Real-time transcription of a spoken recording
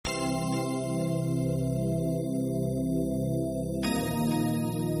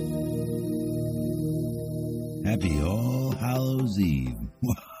Happy All Hallows Eve.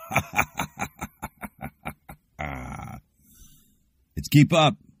 It's Keep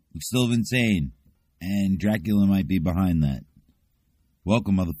Up with Still Insane, and Dracula might be behind that.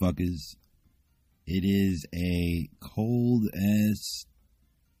 Welcome, motherfuckers. It is a cold-ass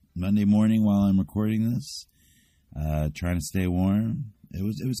Monday morning while I'm recording this. Trying to stay warm. It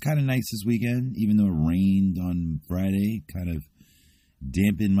was kind of nice this weekend, even though it rained on Friday. Kind of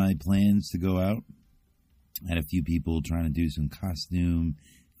dampened my plans to go out. Had a few people trying to do some costume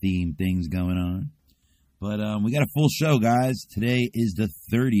theme things going on. But we got a full show, guys. Today is the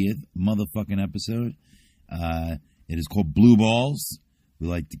 30th motherfucking episode. It is called Blue Balls. We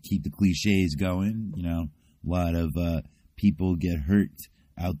like to keep the cliches going. You know, a lot of people get hurt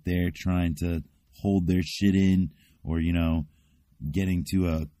out there trying to hold their shit in, or, you know, getting to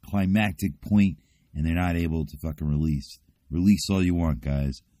a climactic point and they're not able to fucking release. Release all you want,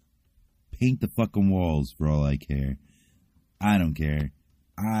 guys. Paint the fucking walls for all I care. I don't care.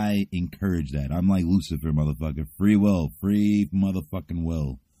 I encourage that. I'm like Lucifer, motherfucker. Free will. Free motherfucking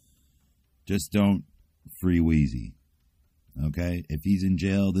will. Just don't free Wheezy. Okay? If he's in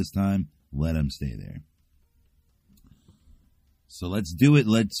jail this time, let him stay there. So let's do it.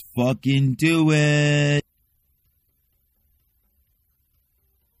 Let's fucking do it.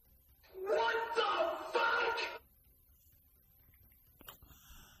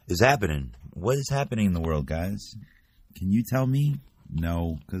 Is happening? What is happening in the world, guys? Can you tell me?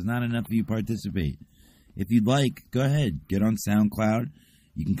 No, because not enough of you participate. If you'd like, go ahead. Get on SoundCloud.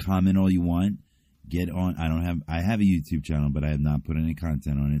 You can comment all you want. Get on. I have a YouTube channel, but I have not put any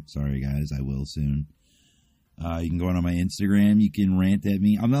content on it. Sorry, guys. I will soon. You can go on my Instagram. You can rant at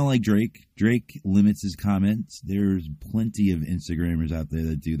me. I'm not like Drake. Drake limits his comments. There's plenty of Instagrammers out there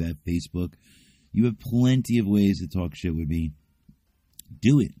that do that. Facebook. You have plenty of ways to talk shit with me.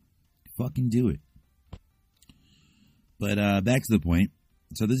 Do it. Fucking do it. But back to the point.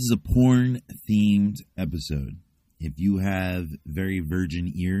 So this is a porn-themed episode. If you have very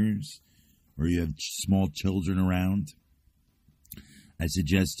virgin ears or you have small children around, I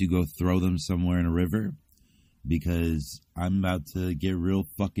suggest you go throw them somewhere in a river, because I'm about to get real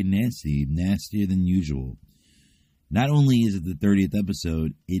fucking nasty. Nastier than usual. Not only is it the 30th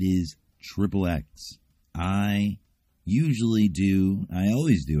episode, it is XXX. I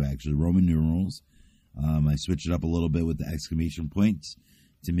always do actually, Roman numerals. I switch it up a little bit with the exclamation points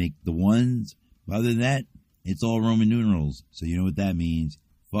to make the ones. But other than that, it's all Roman numerals. So you know what that means.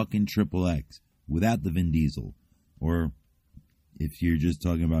 Fucking XXX. Without the Vin Diesel. Or if you're just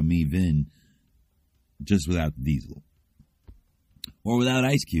talking about me, Vin, just without the Diesel. Or without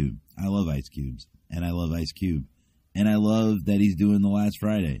Ice Cube. I love Ice Cubes. And I love Ice Cube. And I love that he's doing The Last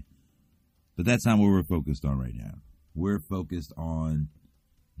Friday. But that's not what we're focused on right now. We're focused on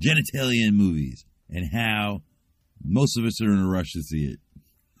genitalia in movies and how most of us are in a rush to see it.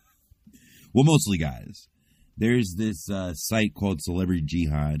 Well, mostly guys. There's this site called Celebrity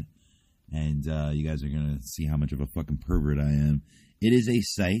Jihad, and you guys are going to see how much of a fucking pervert I am. It is a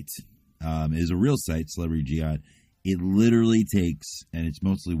site. It is a real site, Celebrity Jihad. It literally takes, and it's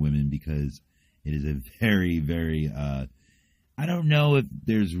mostly women because it is a very, very, I don't know if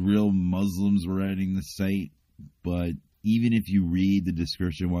there's real Muslims running the site, but even if you read the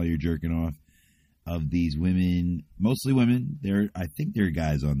description while you're jerking off of these women, mostly women, I think there are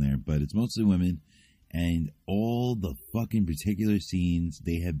guys on there, but it's mostly women, and all the fucking particular scenes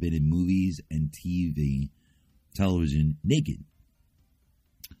they have been in movies and television, naked.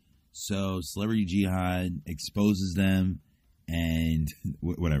 So Celebrity Jihad exposes them, and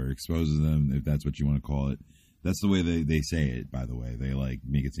whatever, exposes them, if that's what you want to call it. That's the way they say it, by the way. They like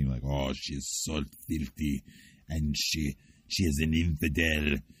make it seem like, oh, she's so filthy, and she is an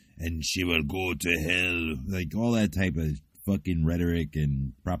infidel, and she will go to hell. Like all that type of fucking rhetoric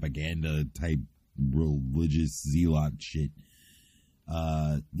and propaganda type religious zealot shit.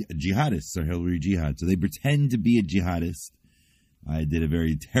 Jihadists are Hillary Jihad. So they pretend to be a jihadist. I did a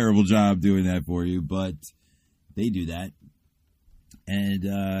very terrible job doing that for you, but they do that. And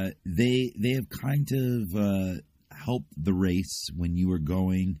they have kind of helped the race when you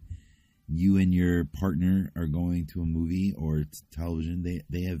and your partner are going to a movie or television.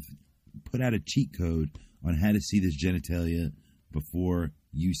 They have put out a cheat code on how to see this genitalia before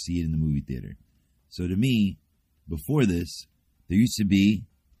you see it in the movie theater. So to me, before this, there used to be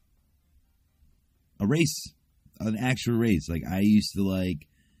a race, an actual race. Like I used to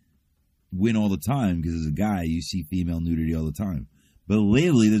win all the time because as a guy, you see female nudity all the time. But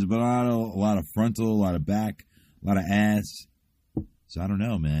lately, there's been a lot of frontal, a lot of back, a lot of ass. So I don't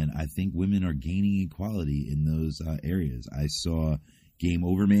know, man. I think women are gaining equality in those areas. I saw Game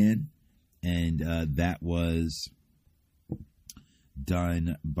Over Man. And that was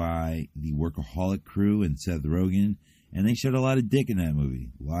done by the Workaholic crew and Seth Rogen. And they showed a lot of dick in that movie.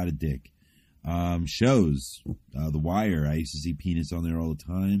 A lot of dick. Shows. The Wire. I used to see penis on there all the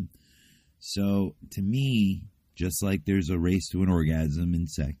time. So, to me, just like there's a race to an orgasm in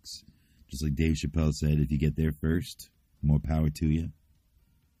sex, just like Dave Chappelle said, if you get there first, more power to you.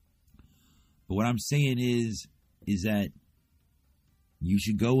 But what I'm saying is that you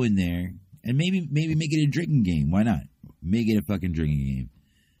should go in there and maybe make it a drinking game. Why not? Make it a fucking drinking game.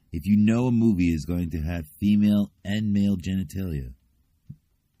 If you know a movie is going to have female and male genitalia,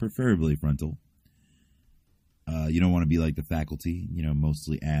 preferably frontal, you don't want to be like The Faculty,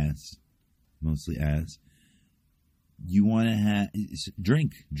 mostly ass. You want to have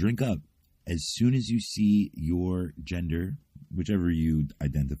drink up. As soon as you see your gender, whichever you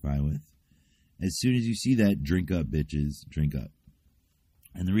identify with, as soon as you see that, drink up, bitches, drink up.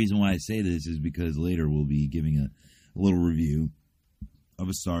 And the reason why I say this is because later we'll be giving a little review of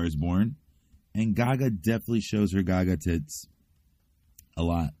A Star Is Born, and Gaga definitely shows her Gaga tits a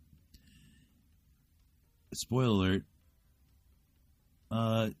lot. Spoiler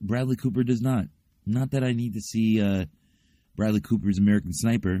alert, Bradley Cooper does not. Not that I need to see Bradley Cooper's American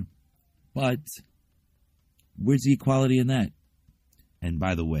Sniper, but where's the equality in that? And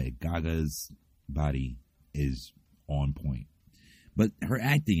by the way, Gaga's body is on point. But her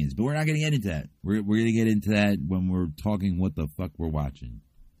acting is. But we're not going to get into that. We're going to get into that when we're talking what the fuck we're watching.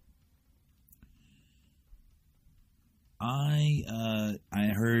 I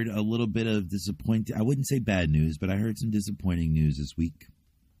heard a little bit of disappointing. I wouldn't say bad news, but I heard some disappointing news this week.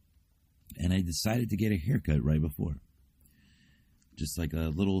 And I decided to get a haircut right before. Just like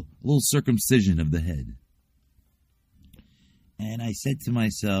a little circumcision of the head. And I said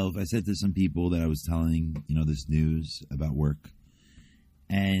to some people that I was telling, this news about work.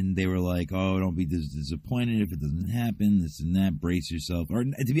 And they were like, oh, don't be disappointed if it doesn't happen, this and that, brace yourself. Or,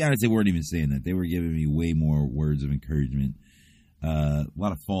 to be honest, they weren't even saying that. They were giving me way more words of encouragement. A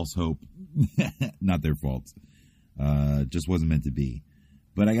lot of false hope. Not their fault. Just wasn't meant to be.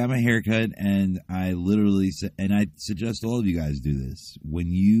 But I got my hair cut, and I literally said, and I suggest all of you guys do this. When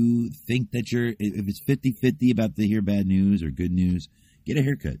you think that if it's 50-50 about to hear bad news or good news, get a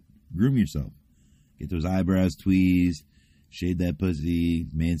haircut. Groom yourself. Get those eyebrows tweezed. Shade that pussy,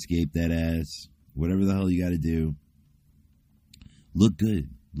 manscape that ass, whatever the hell you got to do. Look good,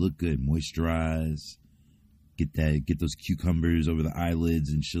 moisturize. Get those cucumbers over the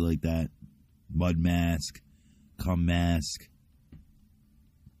eyelids and shit like that. Mud mask, cum mask.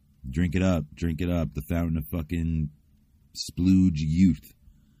 Drink it up. The fountain of fucking splooge youth.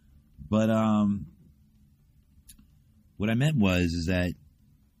 But what I meant is that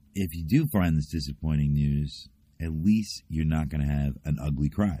if you do find this disappointing news, at least you're not going to have an ugly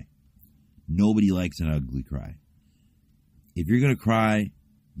cry. Nobody likes an ugly cry. If you're going to cry,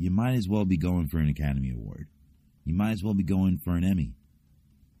 you might as well be going for an Academy Award. You might as well be going for an Emmy,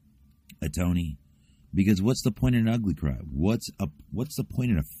 a Tony. Because what's the point in an ugly cry? What's the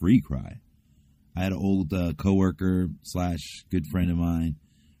point in a free cry? I had an old coworker / good friend of mine.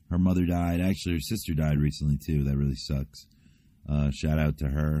 Her mother died. Actually, her sister died recently too. That really sucks. Shout out to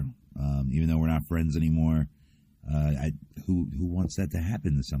her. Even though we're not friends anymore. Who wants that to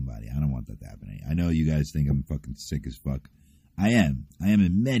happen to somebody? I don't want that to happen. I know you guys think I'm fucking sick as fuck. I am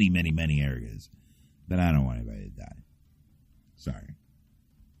in many, many, many areas. But I don't want anybody to die. Sorry.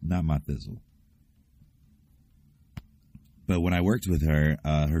 Not my fizzle. But when I worked with her,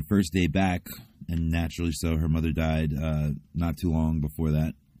 her first day back, and naturally so, her mother died not too long before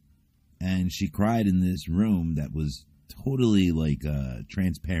that. And she cried in this room that was totally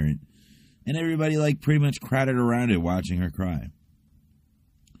transparent. And everybody pretty much crowded around it watching her cry.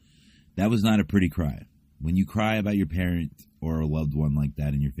 That was not a pretty cry. When you cry about your parent or a loved one like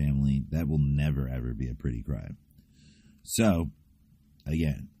that in your family, that will never ever be a pretty cry. So,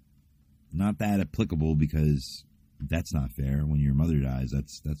 again, not that applicable because that's not fair. When your mother dies,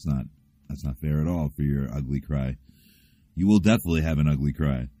 that's not fair at all for your ugly cry. You will definitely have an ugly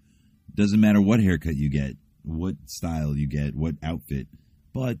cry. Doesn't matter what haircut you get, what style you get, what outfit.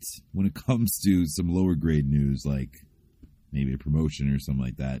 But when it comes to some lower grade news, like maybe a promotion or something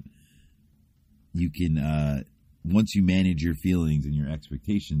like that, you can, once you manage your feelings and your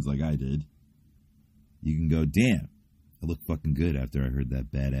expectations like I did, you can go, damn, I look fucking good after I heard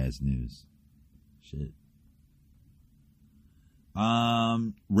that badass news. Shit.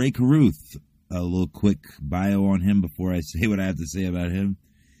 Ray Carruth, a little quick bio on him before I say what I have to say about him.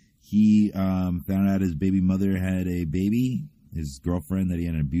 He found out his baby mother had a baby. His girlfriend that he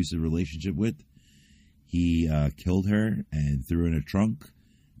had an abusive relationship with, he killed her and threw her in a trunk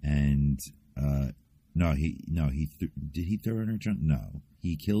and Did he throw her in her trunk? No,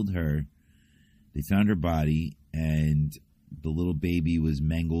 he killed her. They found her body, and the little baby was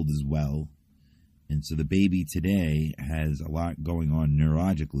mangled as well. And so the baby today has a lot going on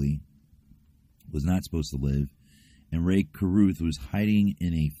neurologically. Was not supposed to live. And Ray Carruth was hiding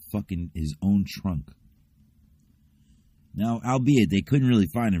in his own trunk. Now, albeit they couldn't really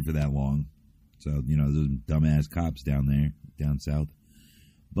find him for that long. So, those dumbass cops down south.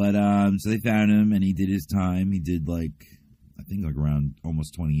 But, so they found him and he did his time. He did I think around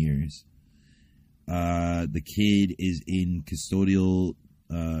almost 20 years. The kid is in custodial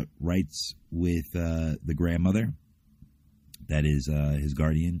rights with the grandmother. That is his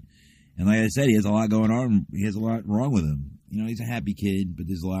guardian. And like I said, he has a lot going on. He has a lot wrong with him. He's a happy kid, but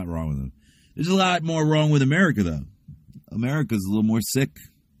there's a lot wrong with him. There's a lot more wrong with America, though. America's a little more sick.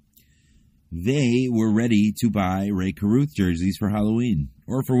 They were ready to buy Ray Carruth jerseys for Halloween,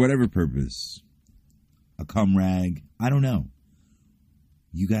 or for whatever purpose. A cum rag. I don't know.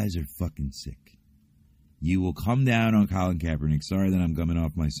 You guys are fucking sick. You will come down on Colin Kaepernick. Sorry that I'm coming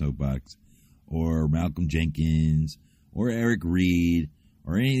off my soapbox. Or Malcolm Jenkins. Or Eric Reed.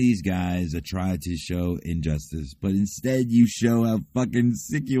 Or any of these guys that try to show injustice. But instead you show how fucking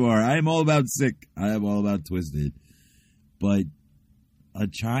sick you are. I am all about sick. I am all about twisted. But a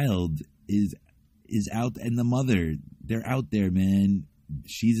child is out, and the mother, they're out there, man.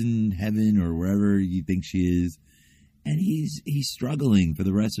 She's in heaven or wherever you think she is. And he's struggling for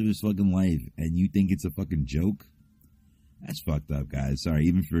the rest of his fucking life. And you think it's a fucking joke? That's fucked up, guys. Sorry,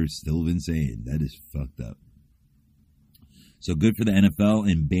 even for Sylvan saying that is fucked up. So good for the NFL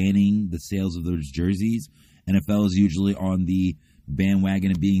in banning the sales of those jerseys. NFL is usually on the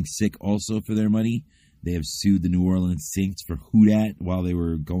bandwagon of being sick also for their money. They have sued the New Orleans Saints for who dat while they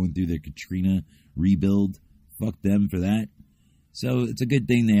were going through their Katrina rebuild. Fuck them for that. So it's a good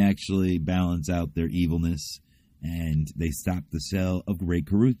thing they actually balance out their evilness and they stop the sale of Ray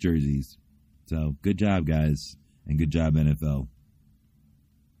Carruth jerseys. So good job, guys, and good job, NFL.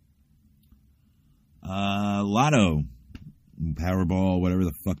 Lotto, Powerball, whatever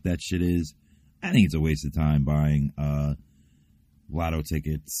the fuck that shit is. I think it's a waste of time buying lotto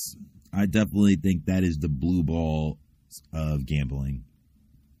tickets. I definitely think that is the blue ball of gambling.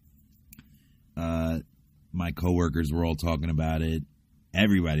 My coworkers were all talking about it.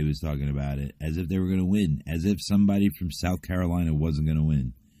 Everybody was talking about it as if they were going to win, as if somebody from South Carolina wasn't going to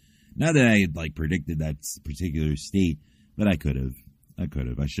win. Not that I had predicted that particular state, but I could have. I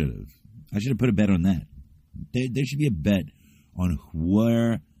should have. I should have put a bet on that. There should be a bet on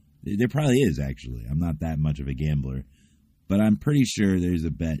where. There probably is, actually. I'm not that much of a gambler. But I'm pretty sure there's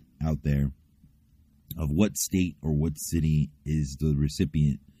a bet out there of what state or what city is the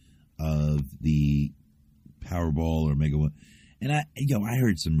recipient of the Powerball or Mega One. And I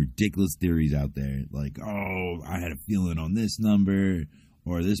heard some ridiculous theories out there. I had a feeling on this number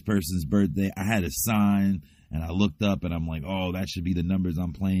or this person's birthday. I had a sign and I looked up and I'm like, oh, that should be the numbers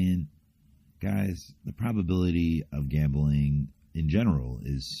I'm playing. Guys, the probability of gambling in general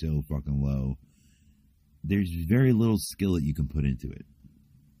is so fucking low. There's very little skill that you can put into it.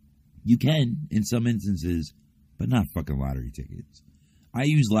 You can, in some instances, but not fucking lottery tickets. I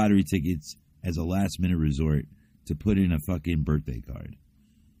use lottery tickets as a last-minute resort to put in a fucking birthday card.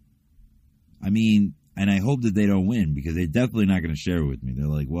 I mean, and I hope that they don't win, because they're definitely not going to share it with me. They're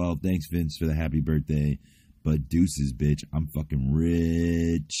like, well, thanks, Vince, for the happy birthday, but deuces, bitch, I'm fucking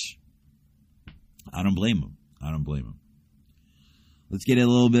rich. I don't blame them. Let's get a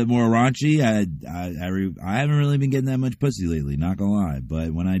little bit more raunchy. I haven't really been getting that much pussy lately, not gonna lie.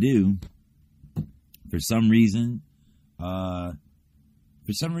 But when I do, for some reason,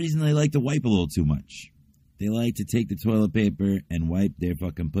 they like to wipe a little too much. They like to take the toilet paper and wipe their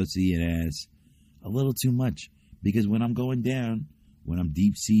fucking pussy and ass a little too much. Because when I'm going down, when I'm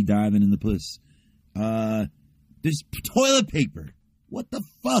deep sea diving in the puss, there's toilet paper. What the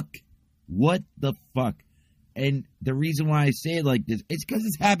fuck? What the fuck? And the reason why I say it like this, it's because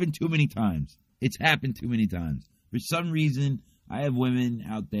it's happened too many times. It's happened too many times. For some reason, I have women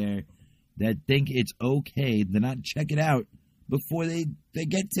out there that think it's okay to not check it out before they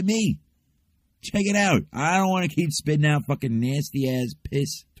get to me. Check it out. I don't want to keep spitting out fucking nasty-ass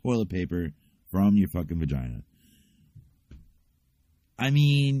piss toilet paper from your fucking vagina. I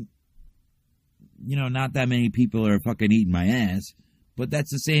mean, not that many people are fucking eating my ass. But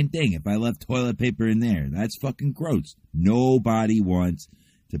that's the same thing. If I left toilet paper in there, that's fucking gross. Nobody wants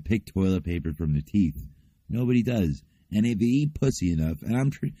to pick toilet paper from their teeth. Nobody does. And if you eat pussy enough, and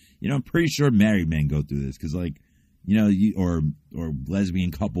I'm pretty sure married men go through this, because or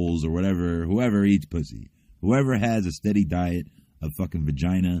lesbian couples or whatever, whoever eats pussy, whoever has a steady diet of fucking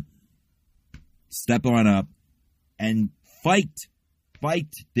vagina, step on up and fight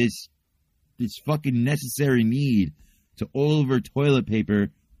this fucking necessary need to all over toilet paper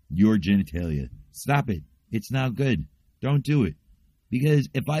your genitalia. Stop it. It's not good. Don't do it. Because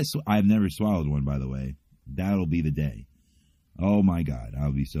if I've never swallowed one, by the way. That'll be the day. Oh my God,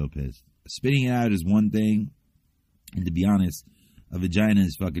 I'll be so pissed. Spitting it out is one thing, and to be honest, a vagina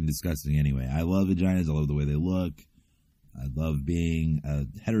is fucking disgusting anyway. I love vaginas. I love the way they look. I love being a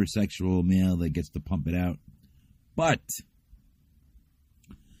heterosexual male that gets to pump it out. But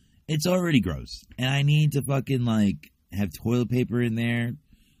it's already gross. And I need to fucking, have toilet paper in there.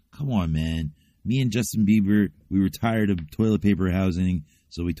 Come on, man. Me and Justin Bieber, we were tired of toilet paper housing,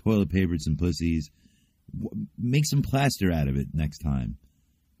 so we toilet papered some pussies. Make some plaster out of it next time.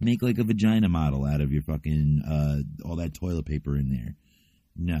 Make a vagina model out of your fucking, all that toilet paper in there.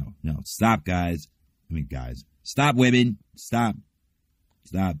 No. Stop, guys. Guys. Stop, women. Stop.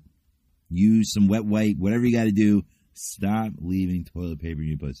 Use some wet wipe, whatever you got to do. Stop leaving toilet paper in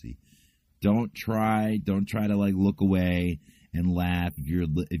your pussy. Don't try to look away and laugh. If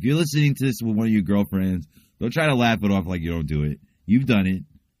you're listening to this with one of your girlfriends, don't try to laugh it off like you don't do it. You've done it.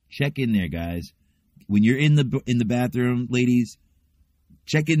 Check in there, guys. When you're in the bathroom, ladies,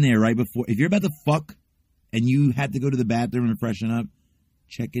 check in there right before. If you're about to fuck and you have to go to the bathroom and freshen up,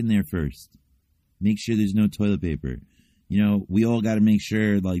 check in there first. Make sure there's no toilet paper. We all got to make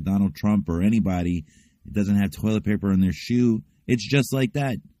sure, like Donald Trump or anybody, doesn't have toilet paper on their shoe. It's just like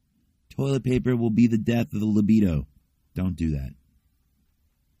that. Toilet paper will be the death of the libido. Don't do that.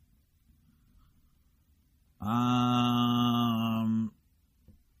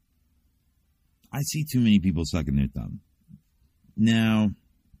 I see too many people sucking their thumb. Now,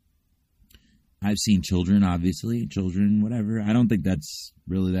 I've seen children, obviously. Children, whatever. I don't think that's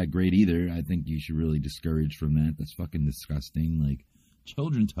really that great either. I think you should really discourage from that. That's fucking disgusting.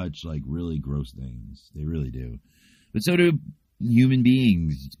 Children touch, really gross things. They really do. But so do human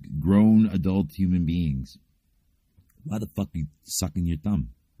beings. Grown, adult human beings. Why the fuck are you sucking your thumb?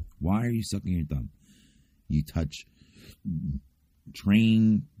 Why are you sucking your thumb? You touch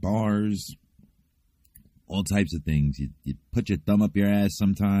train, bars, all types of things. You put your thumb up your ass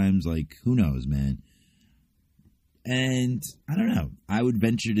sometimes. Who knows, man? And I don't know. I would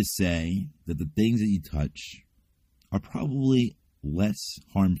venture to say that the things that you touch are probably less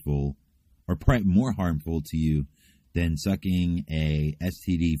harmful or probably more harmful to you than sucking a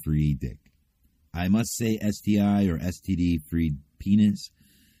STD-free dick. I must say STI or STD-free penis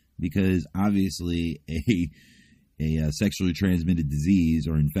because obviously a sexually transmitted disease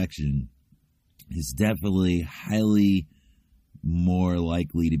or infection is definitely highly more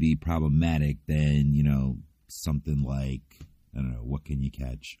likely to be problematic than, something like, I don't know, what can you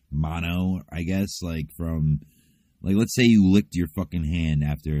catch? Mono, I guess, let's say you licked your fucking hand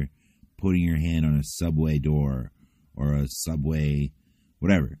after putting your hand on a subway door or a subway,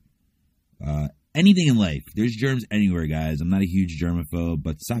 whatever. Anything in life. There's germs anywhere, guys. I'm not a huge germaphobe,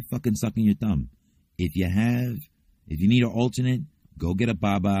 but stop fucking sucking your thumb. If you need an alternate, go get a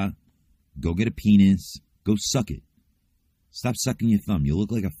baba, go get a penis, go suck it. Stop sucking your thumb. You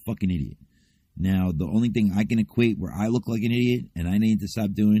look like a fucking idiot. Now, the only thing I can equate where I look like an idiot and I need to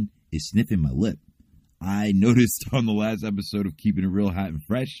stop doing is sniffing my lip. I noticed on the last episode of Keeping It Real Hot and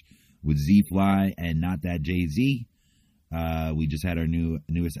Fresh with Z-Fly and Not That Jay-Z. We just had our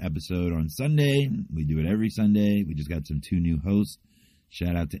newest episode on Sunday. We do it every Sunday. We just got two new hosts.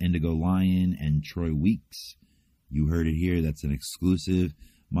 Shout out to Indigo Lion and Troy Weeks. You heard it here. That's an exclusive.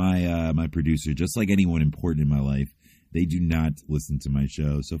 My producer, just like anyone important in my life, they do not listen to my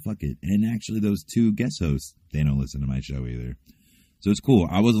show. So fuck it. And actually, those two guest hosts, they don't listen to my show either. So it's cool.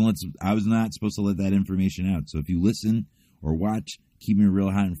 I was not supposed to let that information out. So if you listen or watch Keeping It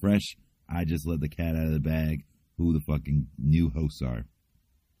Real Hot and Fresh, I just let the cat out of the bag who the fucking new hosts are.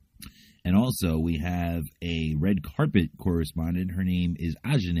 And also, we have a red carpet correspondent. Her name is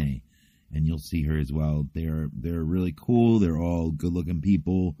Ajane, and you'll see her as well. They're really cool. They're all good-looking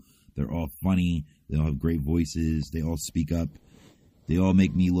people. They're all funny. They all have great voices. They all speak up. They all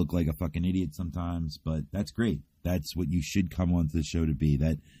make me look like a fucking idiot sometimes, but that's great. That's what you should come onto the show to be.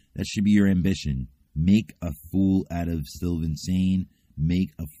 That should be your ambition. Make a fool out of Sylvan Sane.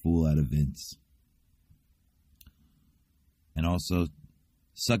 Make a fool out of Vince. And also,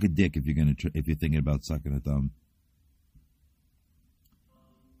 suck a dick if you're thinking about sucking a thumb.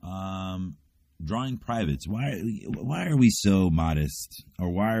 Drawing privates. Why are we so modest, or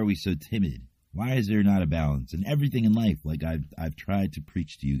why are we so timid? Why is there not a balance in everything in life? Like I've tried to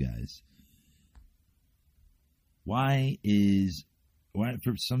preach to you guys. Why is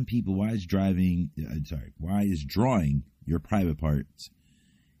drawing your private parts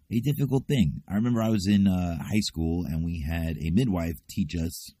a difficult thing. I remember I was in high school and we had a midwife teach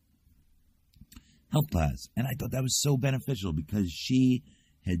us health class. And I thought that was so beneficial because she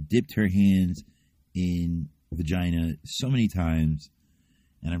had dipped her hands in vagina so many times.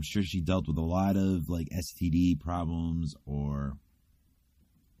 And I'm sure she dealt with a lot of like STD problems or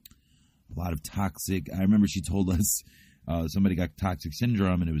a lot of toxic. I remember she told us somebody got toxic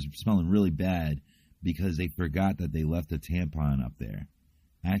syndrome and it was smelling really bad because they forgot that they left a tampon up there.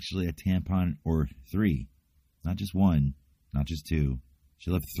 Actually, a tampon or 3. Not just 1, not just 2. She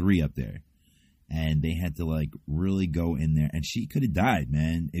left 3 up there. And they had to, like, really go in there. And she could have died,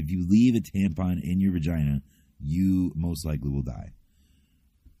 man. If you leave a tampon in your vagina, you most likely will die.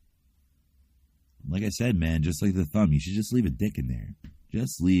 Like I said, man, just like the thumb, you should just leave a dick in there.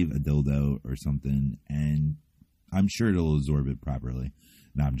 Just leave a dildo or something, and I'm sure it'll absorb it properly.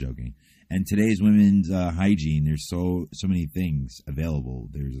 No, I'm joking. And today's women's hygiene, there's so many things available.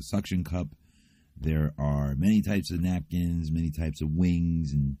 There's a suction cup. There are many types of napkins, many types of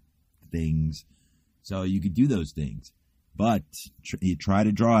wings and things. So you could do those things. But you try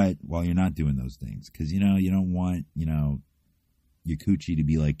to draw it while you're not doing those things. Because, you don't want, your coochie to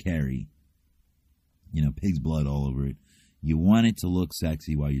be like Carrie. Pig's blood all over it. You want it to look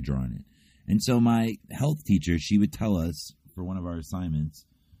sexy while you're drawing it. And so my health teacher, she would tell us for one of our assignments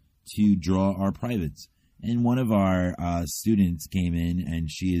to draw our privates. And one of our students came in, and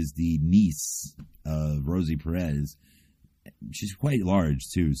she is the niece of Rosie Perez. She's quite large,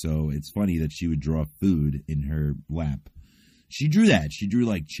 too, so it's funny that she would draw food in her lap. She drew that. She drew,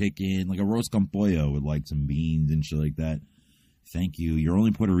 like, chicken, like a roast con pollo with, like, some beans and shit like that. Thank you. You're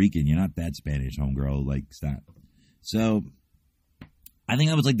only Puerto Rican. You're not that Spanish, homegirl. Like, stop. So I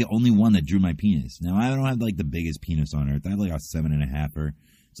think I was, like, the only one that drew my penis. Now, I don't have, like, the biggest penis on earth. I have, like, a 7.5-er.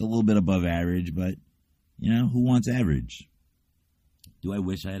 It's a little bit above average, but, who wants average? Do I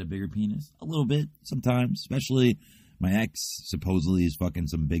wish I had a bigger penis? A little bit, sometimes. Especially my ex, supposedly, is fucking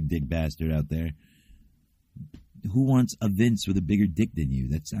some big dick bastard out there. Who wants a Vince with a bigger dick than you?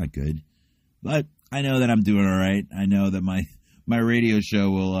 That's not good. But I know that I'm doing all right. I know that my radio show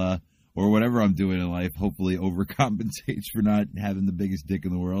will, or whatever I'm doing in life, hopefully overcompensates for not having the biggest dick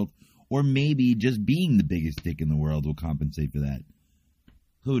in the world. Or maybe just being the biggest dick in the world will compensate for that.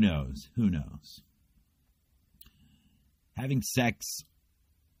 Who knows? Who knows? Having sex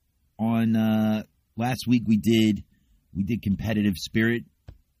on last week we did competitive spirit.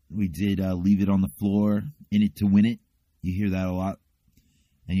 We did leave it on the floor, in it to win it. You hear that a lot.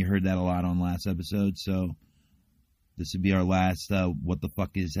 And you heard that a lot on last episode. So this would be our last what the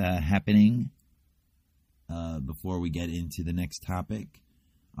fuck is happening before we get into the next topic.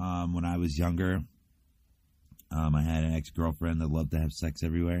 When I was younger, I had an ex-girlfriend that loved to have sex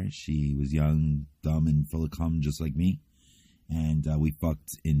everywhere. She was young, dumb, and full of cum just like me. And we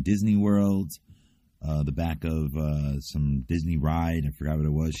fucked in Disney World, the back of some Disney ride. I forgot what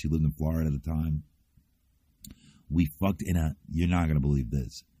it was. She lived in Florida at the time. We fucked you're not going to believe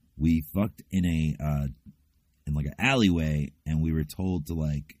this. We fucked in like an alleyway, and we were told to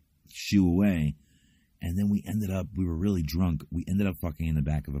like shoo away. And then we were really drunk. We ended up fucking in the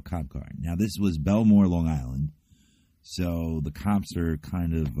back of a cop car. Now, this was Belmore, Long Island. So the cops are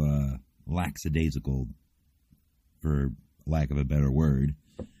kind of lackadaisical, for lack of a better word.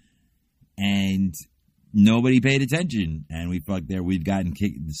 And nobody paid attention. And we fucked there. We'd gotten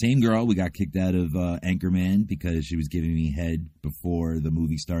kicked. The same girl, we got kicked out of Anchorman because she was giving me head before the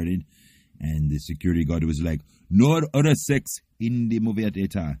movie started. And the security guard was like, "No other sex in the movie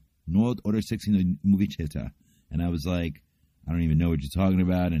theater. No other sex in the movie theater." And I was like, "I don't even know what you're talking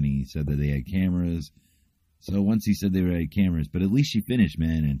about." And he said that they had cameras. So once he said they had cameras, but at least she finished,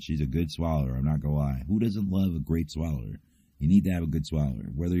 man, and she's a good swallower. I'm not going to lie. Who doesn't love a great swallower? You need to have a good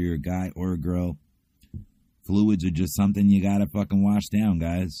swallower. Whether you're a guy or a girl, fluids are just something you got to fucking wash down,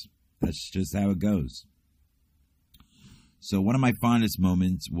 guys. That's just how it goes. So one of my fondest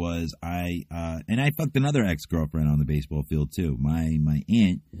moments was I fucked another ex-girlfriend on the baseball field too. My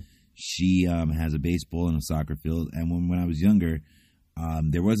aunt, she has a baseball and a soccer field, and when I was younger,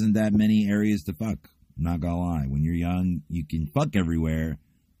 there wasn't that many areas to fuck. I'm not gonna lie. When you're young, you can fuck everywhere,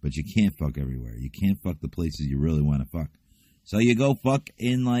 but you can't fuck everywhere. You can't fuck the places you really want to fuck. So you go fuck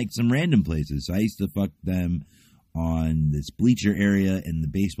in like some random places. So I used to fuck them on this bleacher area in the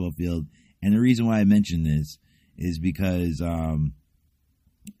baseball field. And the reason why I mention this is because,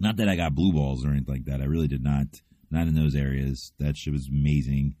 not that I got blue balls or anything like that. I really did not. Not in those areas. That shit was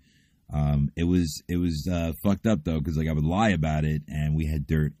amazing. It was fucked up though, because like I would lie about it, and we had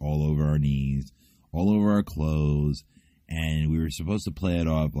dirt all over our knees, all over our clothes, and we were supposed to play it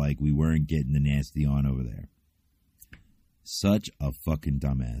off like we weren't getting the nasty on over there. Such a fucking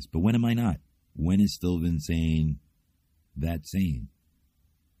dumbass. But when am I not? When is Stilvin saying that sane?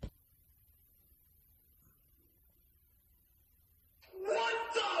 What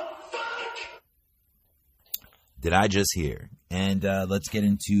the fuck? Did I just hear? And let's get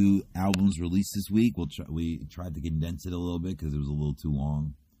into albums released this week. We tried to condense it a little bit because it was a little too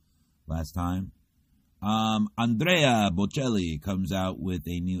long last time. Andrea Bocelli comes out with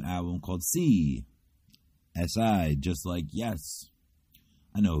a new album called C. S.I. Just like yes.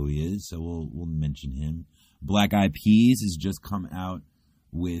 I know who he is, so we'll mention him. Black Eyed Peas has just come out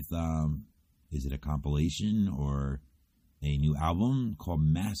with, is it a compilation or a new album called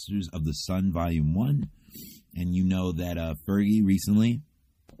Masters of the Sun Volume 1? And you know that Fergie recently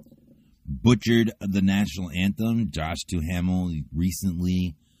butchered the national anthem. Josh Duhamel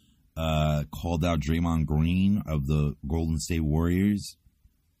recently called out Draymond Green of the Golden State Warriors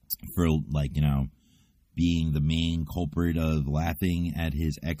for, being the main culprit of laughing at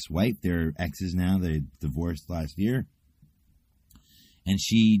his ex-wife. They're exes now. They divorced last year. And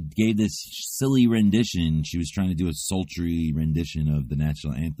she gave this silly rendition. She was trying to do a sultry rendition of the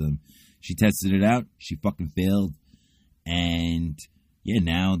national anthem. She tested it out. She fucking failed. And yeah,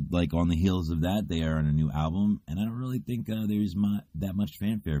 now, on the heels of that, they are on a new album. And I don't really think there's that much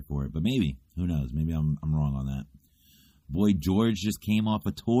fanfare for it. But maybe. Who knows? Maybe I'm wrong on that. Boy George just came off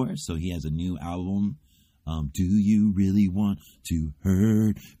a tour, so he has a new album. Do you really want to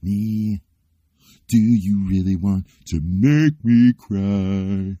hurt me? Do you really want to make me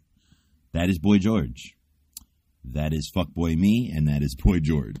cry? That is Boy George. That is Fuckboy Me, and that is Boy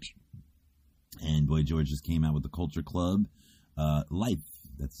George. And Boy George just came out with the Culture Club. Life.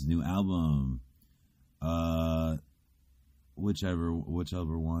 That's his new album. Whichever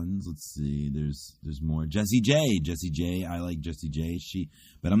ones. Let's see. There's more. Jessie J. I like Jessie J.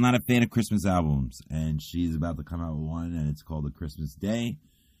 But I'm not a fan of Christmas albums, and she's about to come out with one, and it's called A Christmas Day.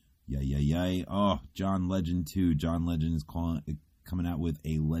 Yay. Oh, John Legend too. John Legend is coming out with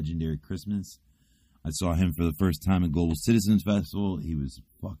A Legendary Christmas. I saw him for the first time at Global Citizens Festival. He was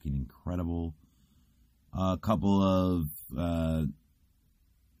fucking incredible. A couple of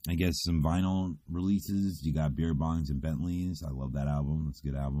some vinyl releases. You got Beer Bongs and Bentleys. I love that album. It's a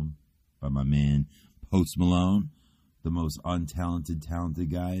good album by my man Post Malone, the most talented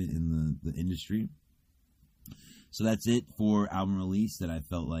guy in the industry. So that's it for album release that I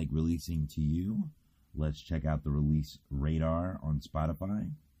felt like releasing to you. Let's check out the release radar on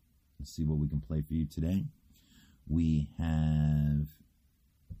Spotify. Let's see what we can play for you today. We have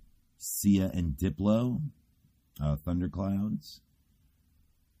Sia and Diplo, Thunderclouds.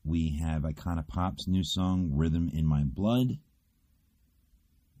 We have Icona Pop's new song, Rhythm in My Blood.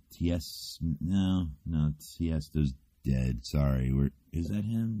 Tiesto's dead. Sorry. Is that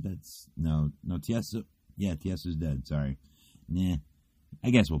him? No, Tiesto. Yeah, Tiesto's dead. Sorry. Nah.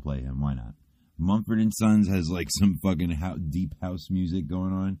 I guess we'll play him. Why not? Mumford & Sons has some fucking deep house music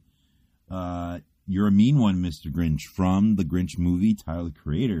going on. You're a Mean One, Mr. Grinch, from the Grinch movie. Tyler, the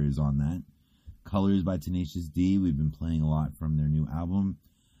Creator, is on that. Colors by Tenacious D. We've been playing a lot from their new album.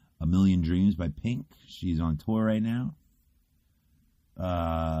 A Million Dreams by Pink. She's on tour right now.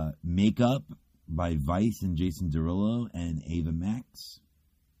 Makeup by Vice and Jason Derulo and Ava Max.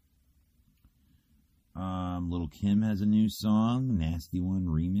 Lil' Kim has a new song, Nasty One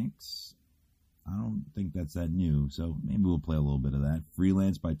Remix. I don't think that's that new, so maybe we'll play a little bit of that.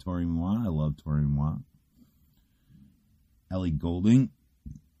 Freelance by Tori Moi. I love Tori Moi. Ellie Goulding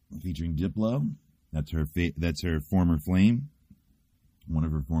featuring Diplo. That's her former flame. One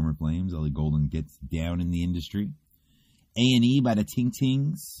of her former flames. Ellie Goulding gets down in the industry. A&E by the Ting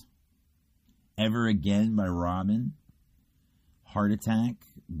Tings. Ever Again by Robin. Heart Attack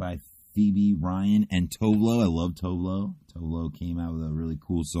by Phoebe Ryan and Tovlo. I love Tovlo. Tovlo came out with a really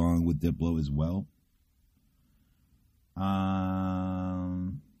cool song with Diplo as well.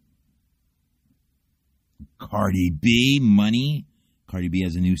 Cardi B, Money. Cardi B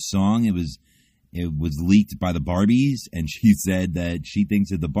has a new song. It was leaked by the Barbies, and she said that she thinks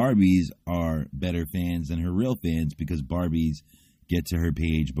that the Barbies are better fans than her real fans because Barbies get to her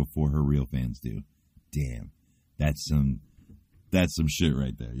page before her real fans do. Damn. That's some shit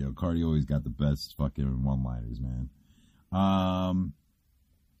right there. Yo, Cardi always got the best fucking one-liners, man.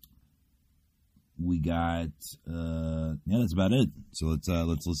 We got that's about it. So let's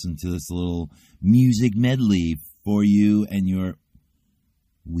listen to this little music medley for you and your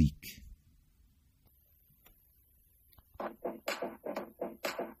week.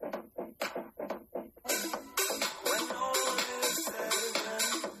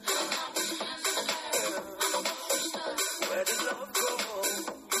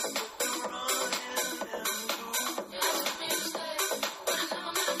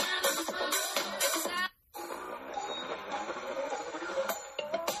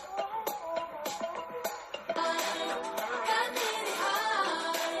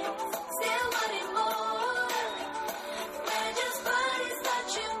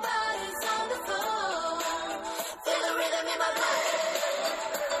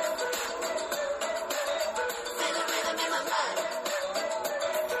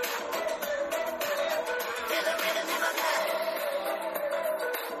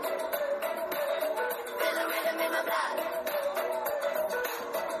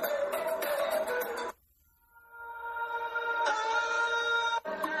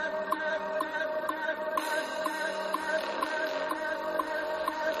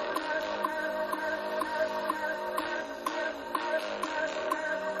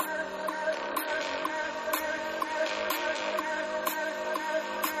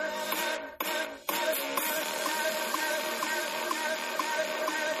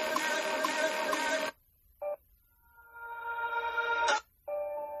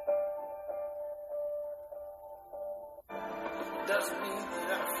 me that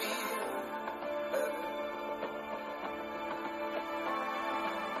I feel better.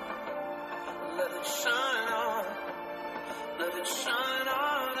 Let it shine on, let it shine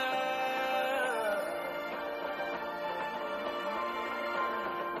on us.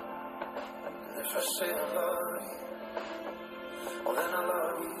 And if I say I love you, well then I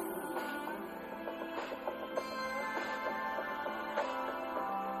love you.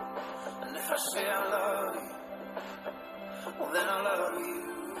 And if I say I love you, well then I love you.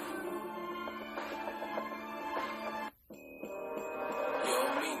 You're a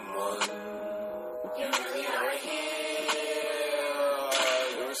mean one. You really are here.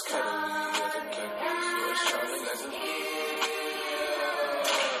 You're as cuddly as a cactus. You're as charming as an eel.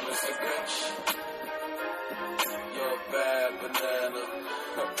 Mr. Grinch, you're a bad banana.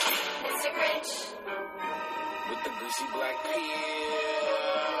 Mr. Grinch, with the greasy black peel.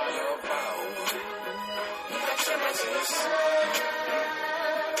 You're a wild one. You got chances.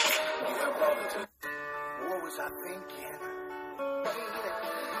 You got politics. What was I thinking?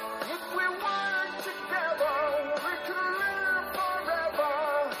 If we work together, we can live forever.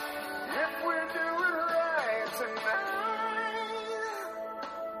 If we do it right tonight.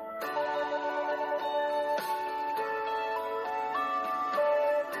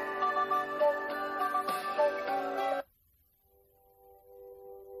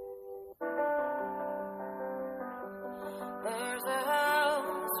 There's a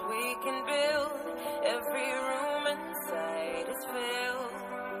house we can build. Every room inside is filled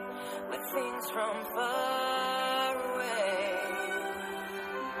with things from far away.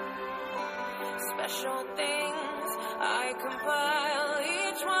 Special things I compile,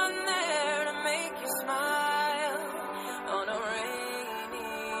 each one there to make you smile on a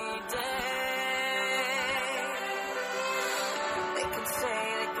rainy day. They can say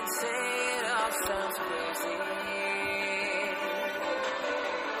it all sounds crazy.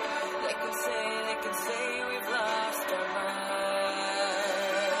 They can say we've lost our minds.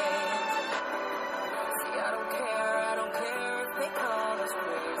 See, I don't care if they call us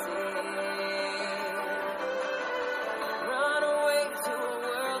crazy. Run away to a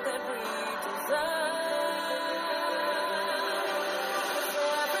world that we desire.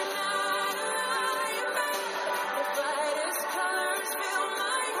 Every night the brightest colors fill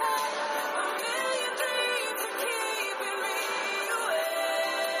my head. A million dreams are keeping me awake.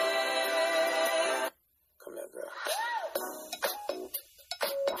 Come here, girl.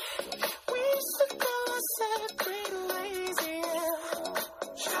 We used to go our separate ways, yeah.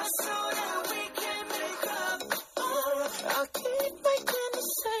 Just so that we can make up. I'll keep making the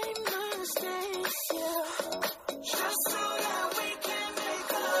same mistakes, yeah. Just so that we can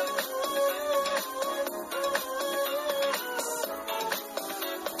make up.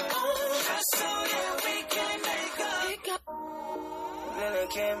 Just so that we can make up. Lily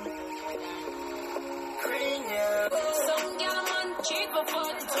Kim. Some gal I'm on cheap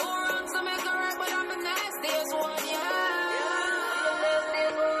before the two wrongs. I make a right, but I'm the nastiest one, yeah.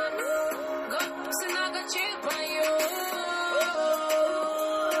 Good pussy, I got cheap on you.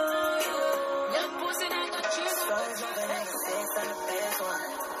 Young pussy, I got cheap on you. Stories of the nigga face on the best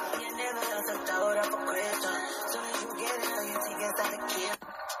one. You never else have thought up a question. Soon as you get it, you think it's like a kid.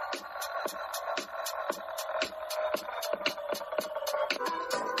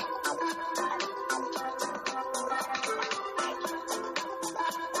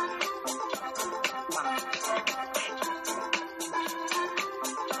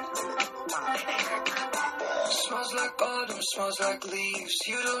 Smells like autumn, smells like leaves.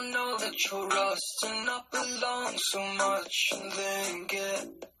 You don't know that you're rust and not belong so much, and then get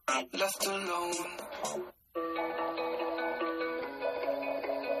left alone.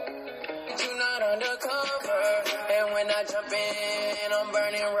 You're not undercover, and when I jump in, I'm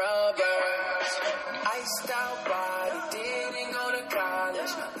burning rubbers. Iced out body, didn't go to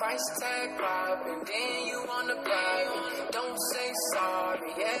college. Price tag popping, then you on the block. Don't say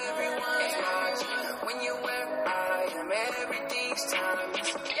sorry, everyone's watching. When you wear I am, everything's time.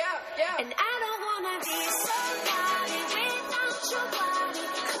 Yeah. And I don't wanna be somebody without your body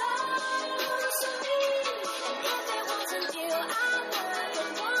close to me. If it wasn't you, I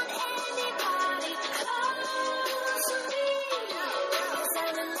wouldn't want anybody close to me. 'Cause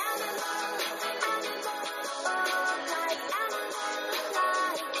I'm an animal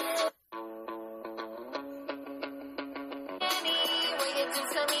like you. What you do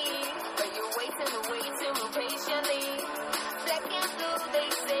to me, but you're waiting way too patiently. Second through, they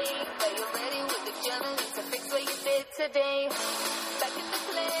say, but you're ready with the journalist to fix what you did today. Back at the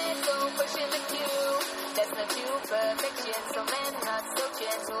plan, go pushing the queue. That's not you, perfect gentleman, not so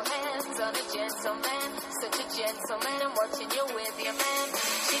gentle. Hands on a gentleman, such a gentleman, I'm watching you with your man.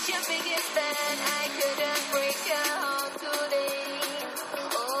 She's your biggest fan, I couldn't break her heart today.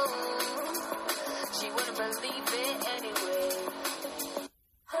 Oh, she wouldn't believe it anyway.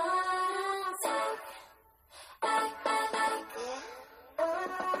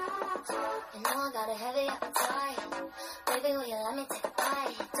 You know I got a heavy appetite. Baby, will you let me take a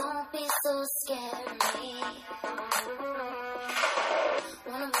bite? Don't be so scared of me.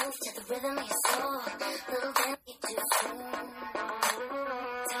 Wanna move to the rhythm of your soul. Little damn, you too soon.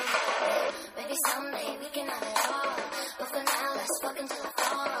 Tell me, maybe someday we can have it all. But for now, let's fuck until the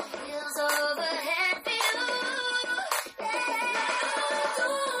fall. Heels overhead for you. Yeah.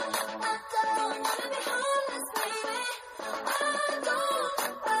 I don't wanna be homeless, baby. I don't.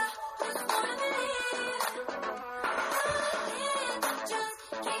 Just wanna believe. I just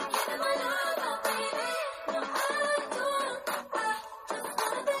can't give it my love up, baby. No, I don't. Just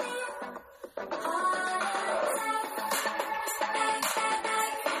wanna believe. Heart attack.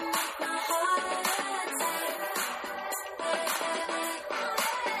 My heart attack.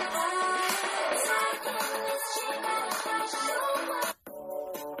 This shit got a flash.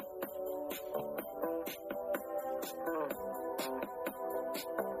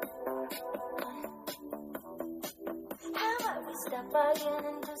 How about we stop arguing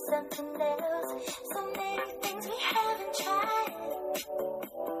and do something else? So many things we haven't tried.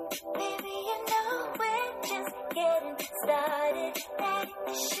 Baby, you know we're just getting started. Daddy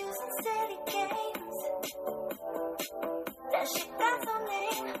issues and silly games. That shit got so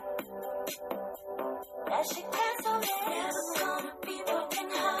lame. That shit got so lame. Never gonna be broken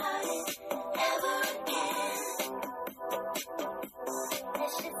hearted ever again. That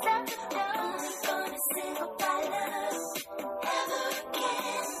shit's out the door. Only gonna say goodbye love ever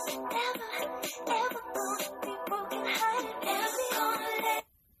again. Never gonna be broken hearted. Never gonna let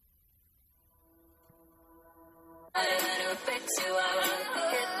It'll fix you up.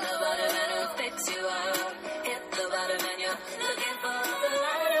 Hit the bottom and it'll fix you up. Hit the bottom and you're looking for the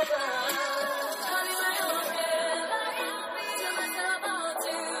light above. Tell me what you feel. Tell myself all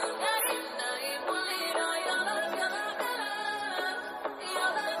too. Now you want it all. Your love, your love, your love. Your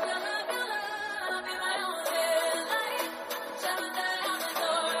love, your love, your love. Be my own delight. Shout that on the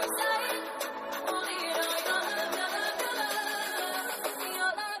dark side. Want it all. Your love, your love, your love.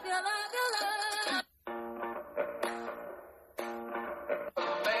 Your love, your love, your love.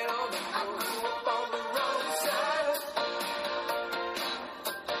 Man on the move, up on the roadside.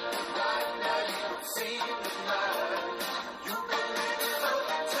 Right now you don't see the light. You've been living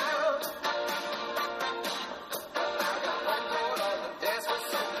uptown. I got one more on the dance floor,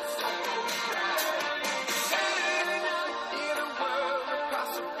 so let's take it right. Saturday night in a world of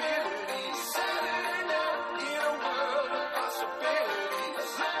possibilities. Saturday night in a world of possibilities.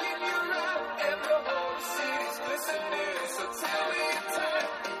 Looking you right and the whole city's glistening. So tell me your time,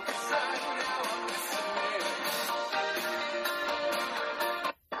 'cause right now I'm listening.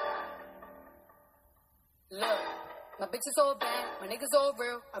 Look, my bitch is all bad, my niggas all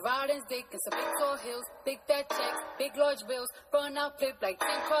real. I ride in dick in some big tall hills, big fat checks, big large bills, run out flip like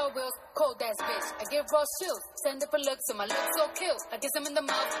 10 car wheels. Cold ass bitch, I give raw chills, send it for looks and my looks so kill. I kiss him in the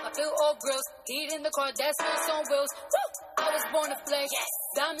mouth, I feel all grills, heat in the car, that's what's on wheels. Woo! I was born to flex,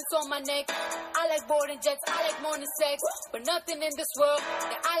 diamonds on my neck. I like boarding jets, I like more than sex, but nothing in this world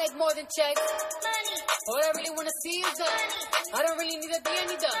that I like more than checks. Money. All I really wanna see is up. I don't really need a D, I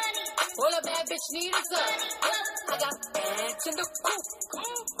need up. All a bad bitch need is up. I got bags in the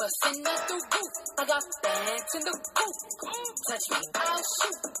coop, bustin' at the roof. I got bags in the coop. Touch me, I'll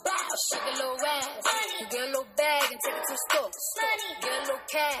shoot. Bow, shake a little ass. You get a little bag and take it to the store. Get a little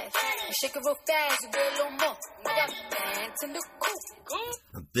cash. You shake it real fast, you get a little more. I got bags in the coop.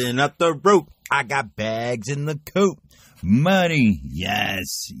 Something up the roof. I got bags in the coop. Money.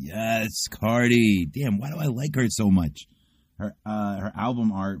 Yes. Cardi. Damn, why do I like her so much? Her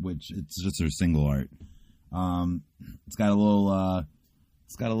album art, which it's just her single art. It's got a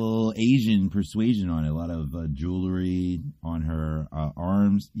little Asian persuasion on it. A lot of jewelry on her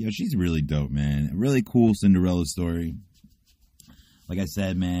arms. Yeah, she's really dope, man. A really cool Cinderella story. Like I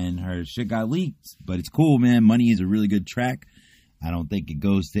said, man, her shit got leaked, but it's cool, man. Money is a really good track. I don't think it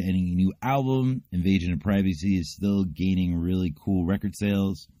goes to any new album. Invasion of Privacy is still gaining really cool record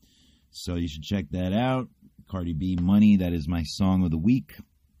sales, so you should check that out. Cardi B, Money, that is my song of the week.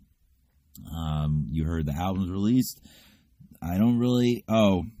 You heard the album's released. I don't really...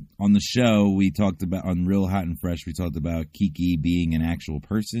 Oh, on the show, we talked about... On Real Hot and Fresh, we talked about Kiki being an actual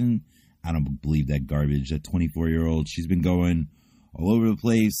person. I don't believe that garbage. That 24-year-old, she's been going all over the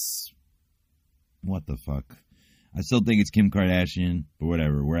place. What the fuck? I still think it's Kim Kardashian, but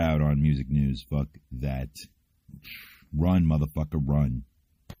whatever. We're out on music news. Fuck that. Run, motherfucker, run.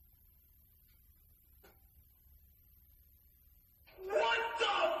 What the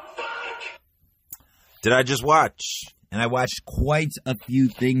fuck? Did I just watch? And I watched quite a few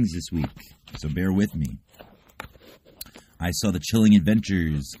things this week, so bear with me. I saw The Chilling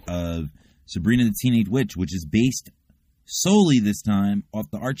Adventures of Sabrina the Teenage Witch, which is based solely this time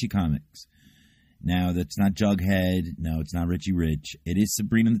off the Archie comics. Now, that's not Jughead. No, it's not Richie Rich. It is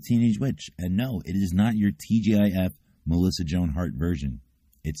Sabrina the Teenage Witch. And no, it is not your TGIF Melissa Joan Hart version.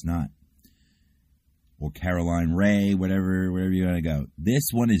 It's not. Or Caroline Ray, whatever you want to go. This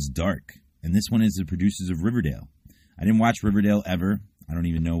one is dark. And this one is the producers of Riverdale. I didn't watch Riverdale ever. I don't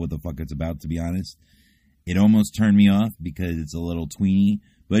even know what the fuck it's about, to be honest. It almost turned me off because it's a little tweeny.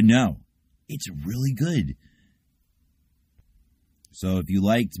 But no, it's really good. So if you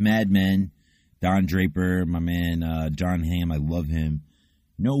liked Mad Men, Don Draper, my man John Hamm, I love him.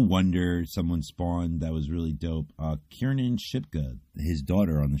 No wonder someone spawned that was really dope. Kiernan Shipka, his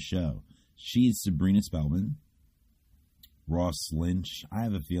daughter on the show. She's Sabrina Spellman. Ross Lynch. I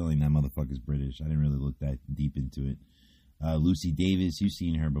have a feeling that motherfucker's British. I didn't really look that deep into it. Lucy Davis, you've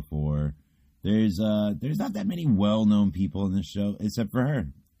seen her before. There's not that many well-known people in this show except for her.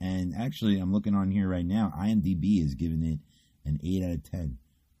 And actually, I'm looking on here right now. IMDb is giving it an 8 out of 10.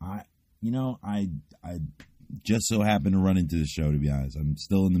 I just so happened to run into the show, to be honest. I'm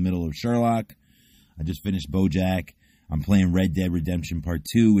still in the middle of Sherlock. I just finished BoJack. I'm playing Red Dead Redemption Part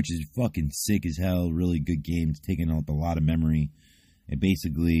 2, which is fucking sick as hell. Really good game. It's taking up a lot of memory. It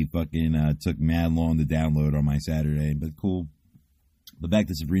basically fucking took mad long to download on my Saturday, but cool. But back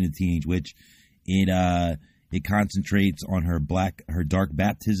to Sabrina Teenage Witch. It concentrates on her dark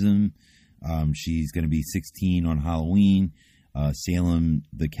baptism. She's going to be 16 on Halloween. Salem,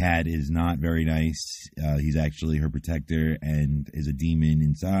 the cat, is not very nice. He's actually her protector and is a demon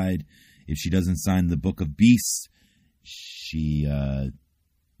inside. If she doesn't sign the Book of Beasts, she, a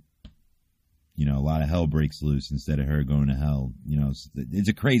lot of hell breaks loose instead of her going to hell. It's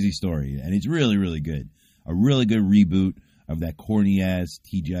a crazy story, and it's really, really good. A really good reboot of that corny-ass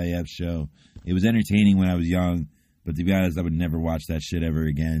TGIF show. It was entertaining when I was young, but to be honest, I would never watch that shit ever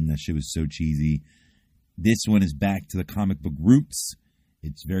again. That shit was so cheesy. This one is back to the comic book roots.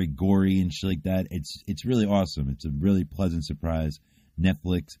 It's very gory and shit like that. It's really awesome. It's a really pleasant surprise.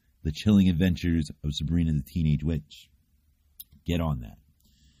 Netflix, The Chilling Adventures of Sabrina the Teenage Witch. Get on that.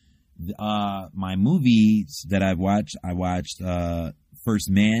 My movies that I watched First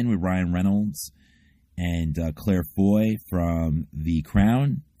Man with Ryan Reynolds and Claire Foy from The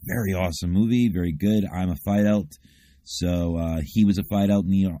Crown. Very awesome movie. Very good. I'm a Fight Out. So he was a Fight Out,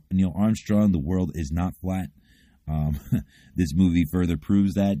 Neil Armstrong. The world is not flat. This movie further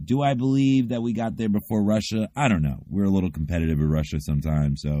proves that. Do I believe that we got there before Russia? I don't know. We're a little competitive with Russia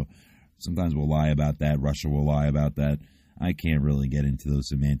sometimes, so sometimes we'll lie about that. Russia will lie about that. I can't really get into those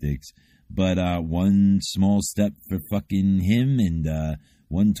semantics. But one small step for fucking him and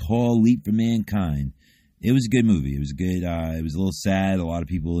one tall leap for mankind. It was a good movie. It was good. It was a little sad. A lot of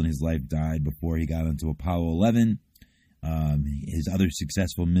people in his life died before he got onto Apollo 11. His other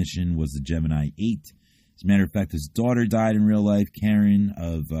successful mission was the Gemini 8. As a matter of fact, his daughter died in real life, Karen,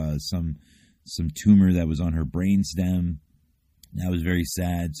 of some tumor that was on her brainstem. That was very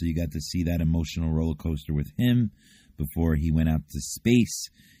sad. So you got to see that emotional roller coaster with him before he went out to space.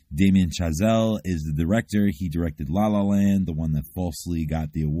 Damien Chazelle is the director. He directed La La Land, the one that falsely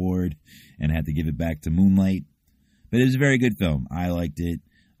got the award and had to give it back to Moonlight. But it was a very good film. I liked it.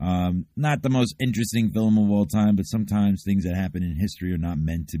 Not the most interesting film of all time, but sometimes things that happen in history are not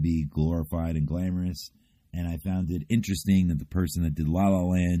meant to be glorified and glamorous. And I found it interesting that the person that did La La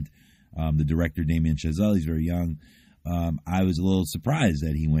Land, the director Damien Chazelle, he's very young. I was a little surprised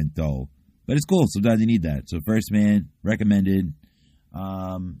that he went dull. But it's cool. Sometimes you need that. So First Man, recommended.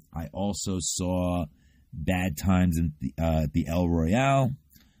 I also saw Bad Times at the El Royale.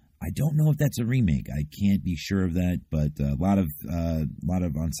 I don't know if that's a remake. I can't be sure of that, but a lot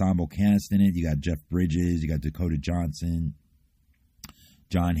of ensemble cast in it. You got Jeff Bridges, you got Dakota Johnson,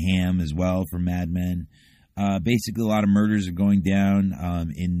 John Hamm as well from Mad Men. Basically, a lot of murders are going down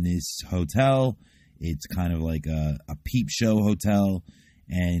in this hotel. It's kind of like a peep show hotel.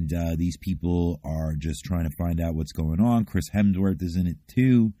 And these people are just trying to find out what's going on. Chris Hemsworth is in it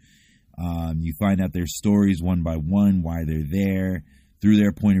too. You find out their stories one by one, why they're there, through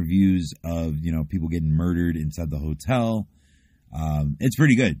their point of views of, people getting murdered inside the hotel. It's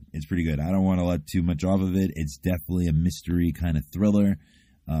pretty good. It's pretty good. I don't want to let too much off of it. It's definitely a mystery kind of thriller.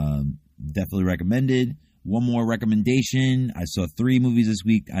 Definitely recommended. One more recommendation. I saw 3 movies this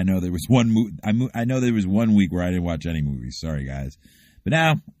week. I know there was one I know there was 1 week where I didn't watch any movies. Sorry, guys. But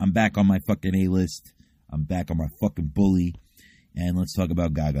now, I'm back on my fucking A-list. I'm back on my fucking bully. And let's talk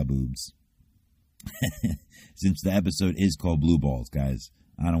about Gaga boobs. Since the episode is called Blue Balls, guys.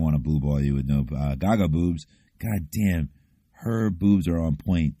 I don't want to blue ball you with no Gaga boobs. God damn. Her boobs are on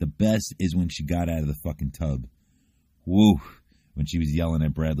point. The best is when she got out of the fucking tub. Woo. When she was yelling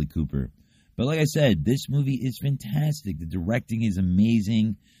at Bradley Cooper. But like I said, this movie is fantastic. The directing is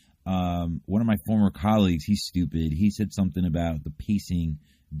amazing. One of my former colleagues, he's stupid. He said something about the pacing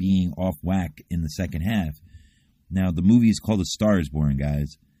being off whack in the second half. Now, the movie is called A Star is Born,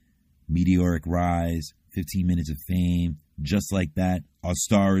 guys. Meteoric rise, 15 minutes of fame, just like that. A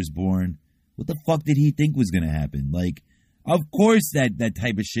Star is Born. What the fuck did he think was going to happen? Like, of course that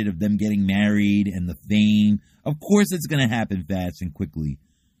type of shit of them getting married and the fame, of course it's going to happen fast and quickly.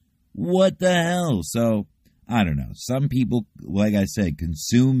 What the hell? So, I don't know. Some people, like I said,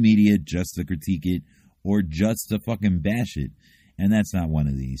 consume media just to critique it or just to fucking bash it. And that's not one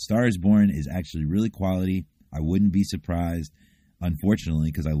of these. Star is Born is actually really quality. I wouldn't be surprised, unfortunately,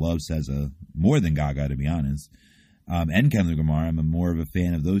 because I love SZA more than Gaga, to be honest. And Kendrick Lamar. I'm more of a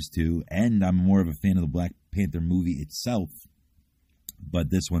fan of those two. And I'm more of a fan of the Black Panther movie itself. But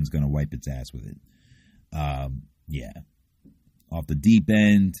this one's going to wipe its ass with it. Yeah. Off the deep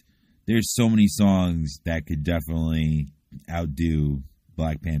end, there's so many songs that could definitely outdo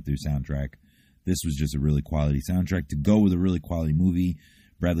Black Panther soundtrack. This was just a really quality soundtrack to go with a really quality movie.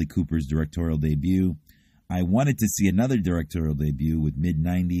 Bradley Cooper's directorial debut. I wanted to see another directorial debut with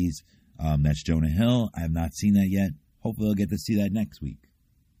mid-90s. That's Jonah Hill. I have not seen that yet. Hopefully I'll get to see that next week.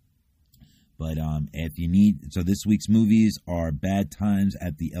 But if you need... So this week's movies are Bad Times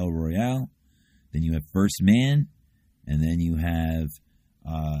at the El Royale. Then you have First Man. And then you have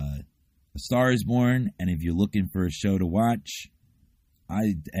A Star is Born. And if you're looking for a show to watch...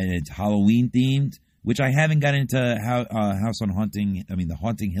 and it's Halloween themed, which I haven't got into House on Haunting. I mean, the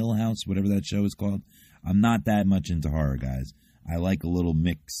Haunting Hill House, whatever that show is called. I'm not that much into horror, guys. I like a little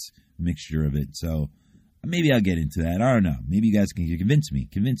mixture of it. So maybe I'll get into that. I don't know. Maybe you guys can convince me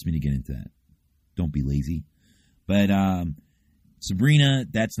to get into that. Don't be lazy. But Sabrina,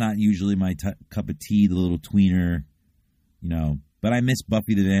 that's not usually my cup of tea. The little tweener, you know. But I miss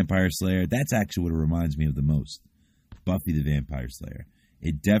Buffy the Vampire Slayer. That's actually what it reminds me of the most. Buffy the Vampire Slayer.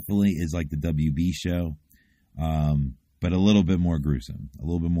 It definitely is like the WB show, but a little bit more gruesome, a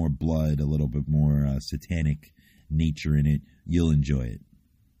little bit more blood, a little bit more satanic nature in it. You'll enjoy it.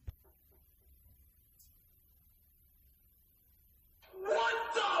 What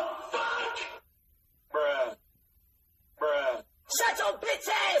the fuck? Bruh. Shut your bitch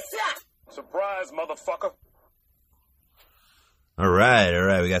ass up! Surprise, motherfucker. All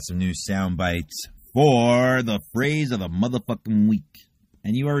right. We got some new sound bites for the phrase of the motherfucking week.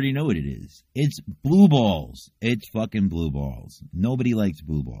 And you already know what it is. It's blue balls. It's fucking blue balls. Nobody likes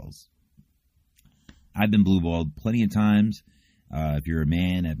blue balls. I've been blue balled plenty of times. If you're a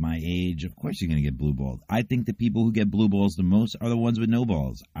man at my age, of course you're going to get blue balled. I think the people who get blue balls the most are the ones with no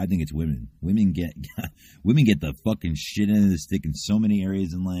balls. I think it's women. Women get the fucking shit end of the stick in so many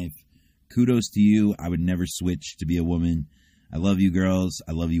areas in life. Kudos to you. I would never switch to be a woman. I love you girls.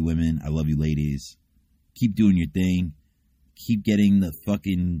 I love you women. I love you ladies. Keep doing your thing. Keep getting the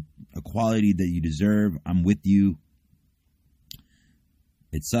fucking equality that you deserve. I'm with you.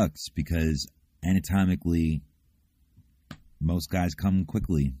 It sucks because anatomically, most guys come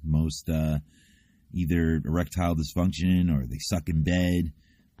quickly. Most either erectile dysfunction or they suck in bed.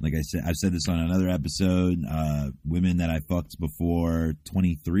 Like I said, I've said this on another episode. Women that I fucked before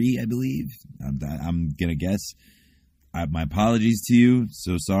 23, I believe. I'm gonna guess. My apologies to you.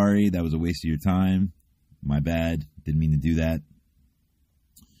 So sorry. That was a waste of your time. My bad. Didn't mean to do that.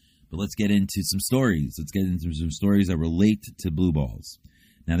 But let's get into some stories. Let's get into some stories that relate to blue balls.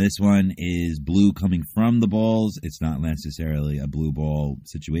 Now, this one is blue coming from the balls. It's not necessarily a blue ball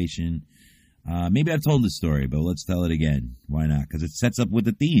situation. Maybe I've told this story, but let's tell it again. Why not? Because it sets up with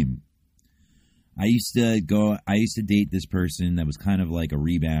the theme. I used to date this person that was kind of like a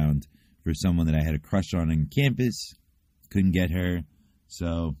rebound for someone that I had a crush on campus. Couldn't get her.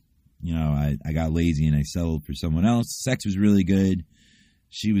 So, you know, I got lazy and I settled for someone else. Sex was really good.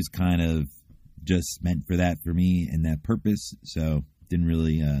 She was kind of just meant for that for me and that purpose. So didn't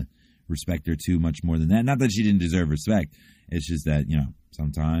really respect her too much more than that. Not that she didn't deserve respect. It's just that, you know,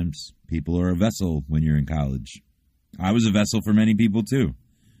 sometimes people are a vessel when you're in college. I was a vessel for many people too.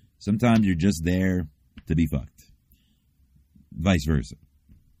 Sometimes you're just there to be fucked. Vice versa.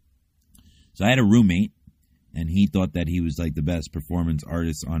 So I had a roommate, and he thought that he was like the best performance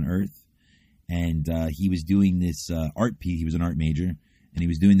artist on earth. And he was doing this art piece. He was an art major, and he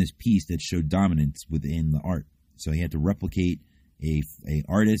was doing this piece that showed dominance within the art. So he had to replicate a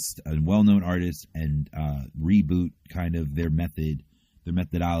artist, a well-known artist, and reboot kind of their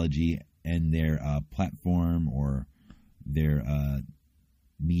methodology, and their platform, or their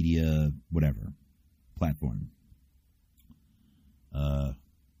media, whatever platform.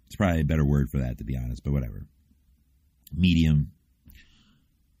 It's probably a better word for that, to be honest, but whatever. Medium.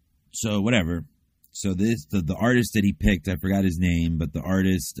 So whatever. So the artist that he picked, I forgot his name, but the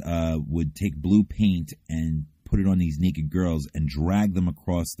artist would take blue paint and put it on these naked girls and drag them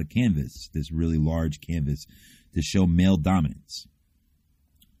across the canvas, this really large canvas, to show male dominance.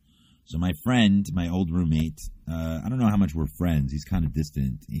 So my friend, my old roommate, I don't know how much we're friends. He's kind of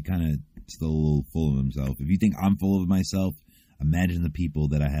distant. He kind of still a little full of himself. If you think I'm full of myself, imagine the people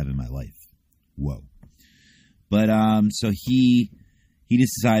that I have in my life. Whoa. But so he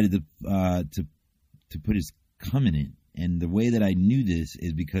decided to put his cum in it. And the way that I knew this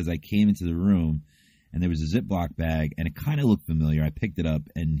is because I came into the room and there was a Ziploc bag and it kind of looked familiar. I picked it up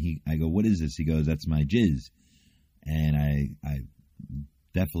and I go, "What is this?" He goes, "That's my jizz." And I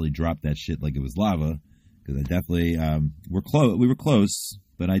definitely dropped that shit like it was lava, because I definitely we were close,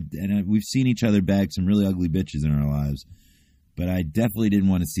 but we've seen each other bag some really ugly bitches in our lives, but I definitely didn't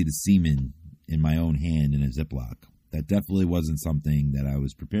want to see the semen in my own hand in a Ziploc. That definitely wasn't something that I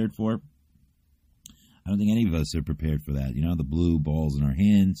was prepared for. I don't think any of us are prepared for that. You know, the blue balls in our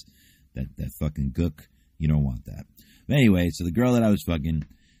hands, that fucking gook. You don't want that. But anyway, so the girl that I was fucking,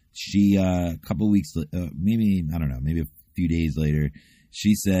 she a couple weeks, maybe a few days later,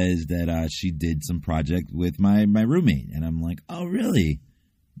 she says that she did some project with my roommate, and I'm like, "Oh, really?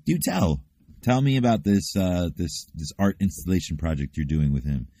 Do tell me about this this art installation project you're doing with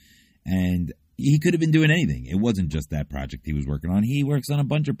him." And he could have been doing anything. It wasn't just that project he was working on. He works on a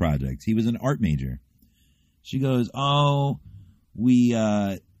bunch of projects. He was an art major. She goes, "Oh, we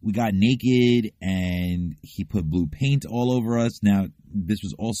got naked and he put blue paint all over us." Now, this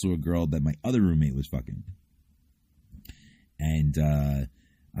was also a girl that my other roommate was fucking. And I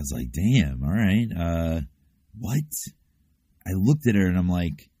was like, "Damn, all right. What?" I looked at her and I'm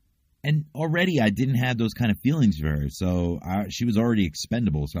like, and already I didn't have those kind of feelings for her. So she was already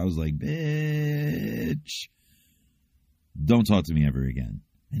expendable. So I was like, "Bitch, don't talk to me ever again."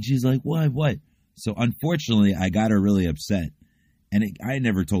 And she's like, What? So unfortunately, I got her really upset. And I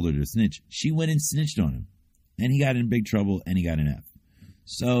never told her to snitch. She went and snitched on him. And he got in big trouble and he got an F.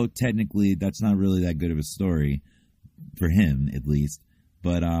 So technically, that's not really that good of a story. For him, at least.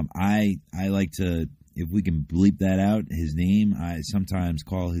 But I like to, if we can bleep that out, his name, I sometimes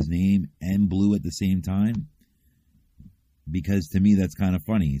call his name and blue at the same time, because to me that's kind of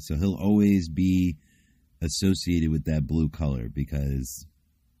funny. So he'll always be associated with that blue color because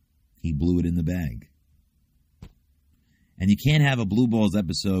he blew it in the bag. And you can't have a Blue Balls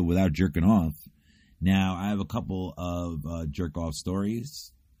episode without jerking off. Now, I have a couple of jerk off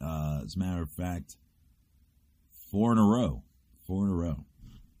stories. As a matter of fact, 4 in a row.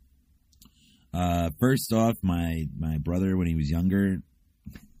 First off, my brother, when he was younger,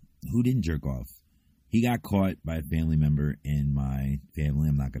 who didn't jerk off? He got caught by a family member in my family.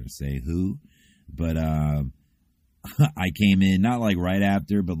 I'm not going to say who, but I came in, not like right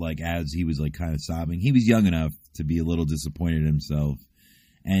after, but like as he was like kind of sobbing. He was young enough to be a little disappointed in himself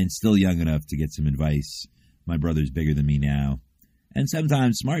and still young enough to get some advice. My brother's bigger than me now and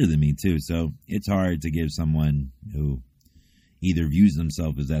sometimes smarter than me too. So it's hard to give someone who either views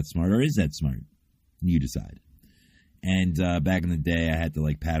themselves as that smart or is that smart. You decide. And back in the day, I had to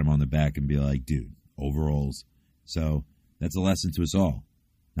like pat him on the back and be like, "Dude, overalls." So that's a lesson to us all,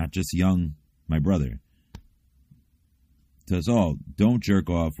 not just my brother. To us all, don't jerk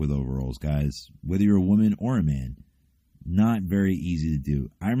off with overalls, guys. Whether you're a woman or a man, not very easy to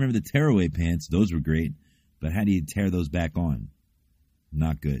do. I remember the tearaway pants; those were great, but how do you tear those back on?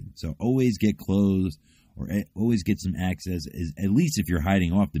 Not good. So always get clothes or always get some access, at least if you're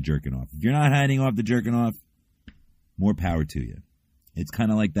hiding off the jerking off. If you're not hiding off the jerking off, more power to you. It's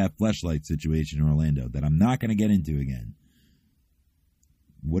kind of like that Fleshlight situation in Orlando that I'm not going to get into again.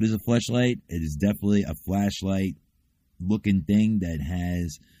 What is a Fleshlight? It is definitely a flashlight looking thing that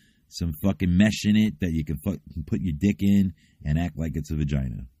has some fucking mesh in it that you can put your dick in and act like it's a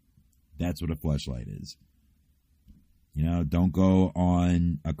vagina. That's what a Fleshlight is. You know, don't go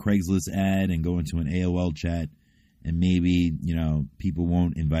on a Craigslist ad and go into an AOL chat and maybe, you know, people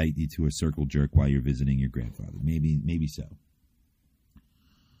won't invite you to a circle jerk while you're visiting your grandfather. Maybe so.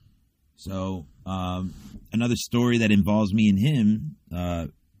 So, another story that involves me and him,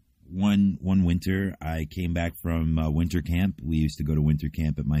 one winter, I came back from winter camp. We used to go to winter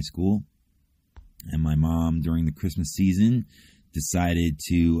camp at my school. And my mom, during the Christmas season, decided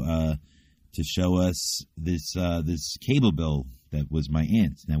to show us this cable bill that was my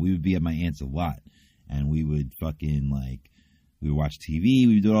aunt's. Now, we would be at my aunt's a lot, and we would fucking, like, we would watch TV,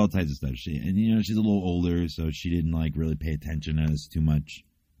 we would do all types of stuff. And, you know, she's a little older, so she didn't, like, really pay attention to us too much.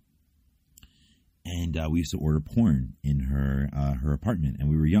 And we used to order porn in her apartment, and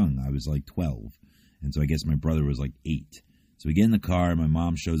we were young. I was, like, 12, and so I guess my brother was, like, 8. So we get in the car, my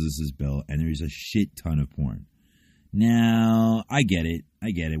mom shows us his bill, and there's a shit ton of porn. Now, I get it.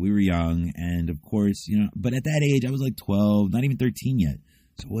 We were young, and of course, you know, but at that age, I was like 12, not even 13 yet.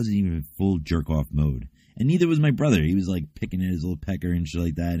 So I wasn't even in full jerk-off mode. And neither was my brother. He was like picking at his little pecker and shit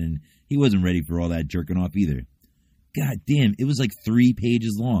like that, and he wasn't ready for all that jerking off either. God damn, it was like 3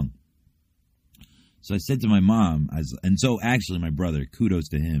 pages long. So I said to my mom, and so actually my brother, kudos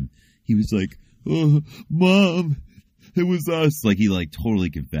to him, he was like, "Oh, Mom, it was us." Like, he like totally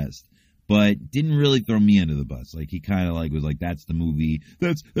confessed. But didn't really throw me under the bus. Like, he kind of like was like, "That's the movie.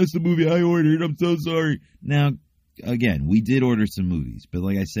 That's the movie I ordered. I'm so sorry." Now, again, we did order some movies, but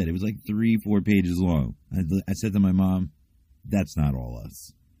like I said, it was like 3-4 pages long. I said to my mom, "That's not all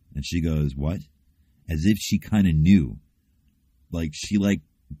us." And she goes, "What?" As if she kind of knew. Like, she like,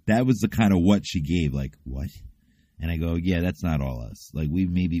 that was the kind of what she gave. Like, what? And I go, "Yeah, that's not all us. Like, we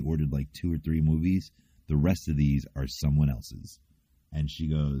maybe ordered like 2 or 3 movies. The rest of these are someone else's." And she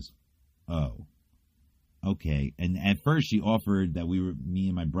goes, "Oh, okay." And at first she offered that me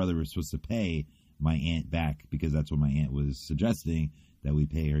and my brother were supposed to pay my aunt back, because that's what my aunt was suggesting, that we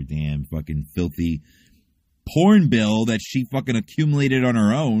pay her damn fucking filthy porn bill that she fucking accumulated on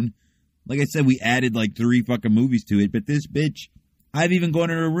her own. Like I said, we added like 3 fucking movies to it, but this bitch, I've even gone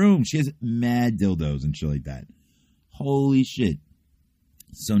in her room. She has mad dildos and shit like that. Holy shit.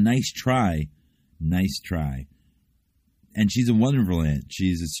 So nice try. And she's in Wonderland.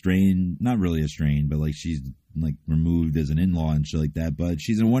 She's estranged, not really estranged, but like she's like removed as an in-law and shit like that. But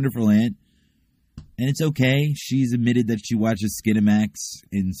she's in Wonderland, and it's okay. She's admitted that she watches Skinamax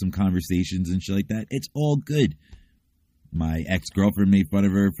in some conversations and shit like that. It's all good. My ex-girlfriend made fun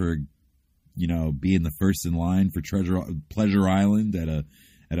of her for, you know, being the first in line for Pleasure Island at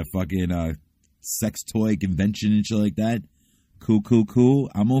a fucking sex toy convention and shit like that. Cool.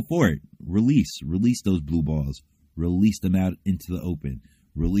 I'm all for it. Release those blue balls. Release them out into the open.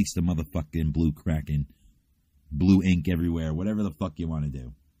 Release the motherfucking blue kraken. Blue ink everywhere. Whatever the fuck you want to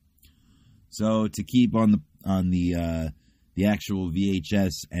do. So to keep on the actual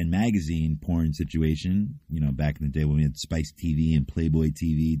VHS and magazine porn situation, you know, back in the day when we had Spice TV and Playboy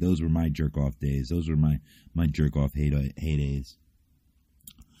TV, those were my jerk off days. Those were my jerk off heydays.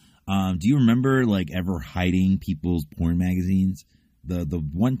 Do you remember like ever hiding people's porn magazines? The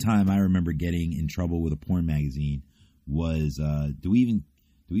one time I remember getting in trouble with a porn magazine was, do we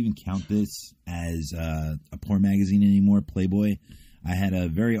even count this as a porn magazine anymore? Playboy. I had a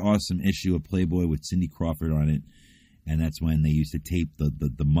very awesome issue of Playboy with Cindy Crawford on it, and that's when they used to tape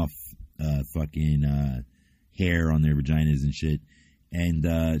the muff fucking hair on their vaginas and shit.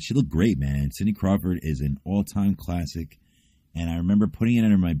 And she looked great, man. Cindy Crawford is an all-time classic, and I remember putting it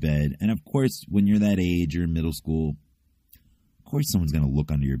under my bed. And of course, when you're that age, you're in middle school, of course someone's going to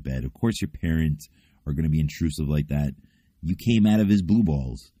look under your bed. Of course your parents are going to be intrusive like that. You came out of his blue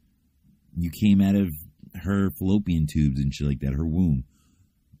balls. You came out of her fallopian tubes and shit like that, her womb.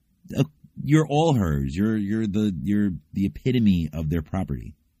 You're all hers. You're the epitome of their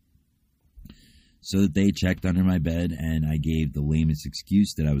property. So that they checked under my bed, and I gave the lamest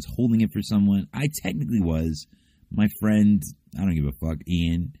excuse that I was holding it for someone. I technically was. My friend, I don't give a fuck,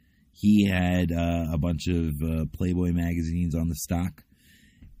 Ian, he had a bunch of Playboy magazines on the stock,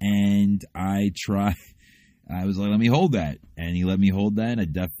 and I was like, "Let me hold that," and he let me hold that. I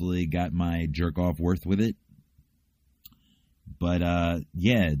definitely got my jerk off worth with it. But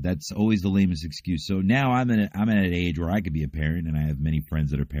yeah, that's always the lamest excuse. So now I'm at an age where I could be a parent, and I have many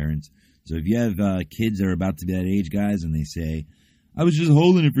friends that are parents. So if you have kids that are about to be that age, guys, and they say, "I was just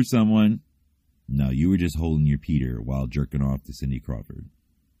holding it for someone," no, you were just holding your Peter while jerking off to Cindy Crawford.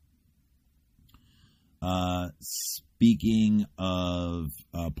 Speaking of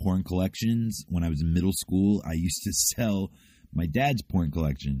porn collections, when I was in middle school, I used to sell my dad's porn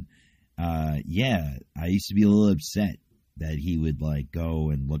collection. Yeah, I used to be a little upset that he would like go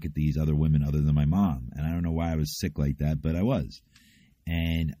and look at these other women other than my mom. And I don't know why I was sick like that, but I was.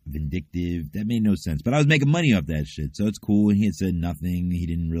 And vindictive, that made no sense. But I was making money off that shit, so it's cool. And he had said nothing. He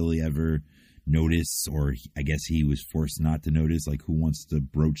didn't really ever notice, or I guess he was forced not to notice. Like, who wants to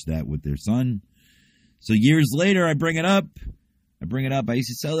broach that with their son? So years later, I bring it up. I used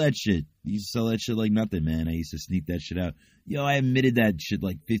to sell that shit. I used to sell that shit like nothing, man. I used to sneak that shit out. Yo, I admitted that shit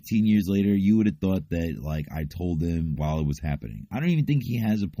like 15 years later. You would have thought that, like, I told him while it was happening. I don't even think he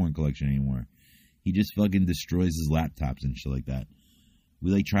has a porn collection anymore. He just fucking destroys his laptops and shit like that. We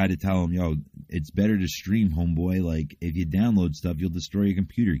like try to tell him, yo, it's better to stream, homeboy. Like, if you download stuff, you'll destroy your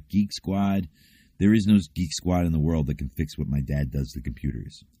computer. Geek Squad. There is no Geek Squad in the world that can fix what my dad does to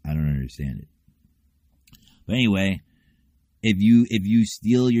computers. I don't understand it. But anyway, if you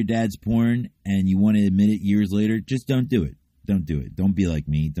steal your dad's porn and you want to admit it years later, just don't do it. Don't do it. Don't be like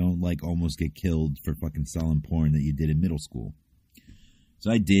me. Don't like almost get killed for fucking selling porn that you did in middle school.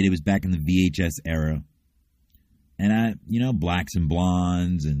 So I did. It was back in the VHS era. And blacks and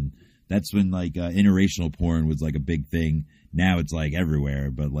blondes, and that's when like interracial porn was like a big thing. Now it's like everywhere,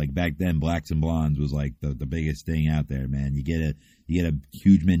 but like back then, blacks and blondes was like the biggest thing out there, man. You get a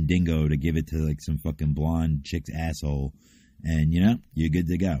huge Mandingo to give it to like some fucking blonde chick's asshole, and you're good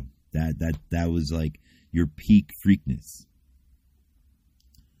to go. That was like your peak freakness.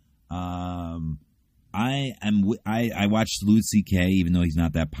 I watched Louis C.K. even though he's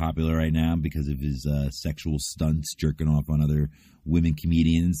not that popular right now because of his sexual stunts, jerking off on other women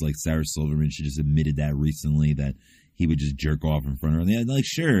comedians. Like Sarah Silverman, she just admitted that recently that he would just jerk off in front of her. And they're like,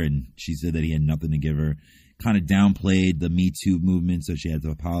 sure, and she said that he had nothing to give her. Kind of downplayed the Me Too movement, so she had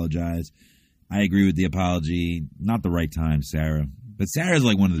to apologize. I agree with the apology. Not the right time, Sarah. But Sarah's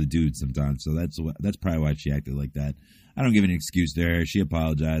like one of the dudes sometimes, so that's probably why she acted like that. I don't give an excuse to her. She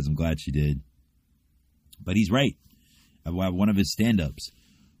apologized. I'm glad she did. But he's right. One of his stand-ups.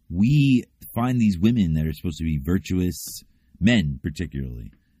 We find these women that are supposed to be virtuous, men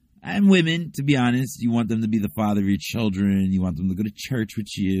particularly, and women, to be honest. You want them to be the father of your children. You want them to go to church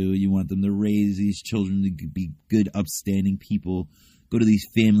with you. You want them to raise these children to be good, upstanding people, go to these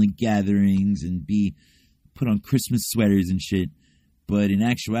family gatherings and put on Christmas sweaters and shit. But in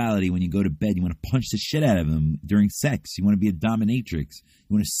actuality, when you go to bed, you want to punch the shit out of him during sex. You want to be a dominatrix.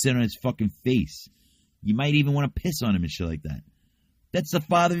 You want to sit on his fucking face. You might even want to piss on him and shit like that. That's the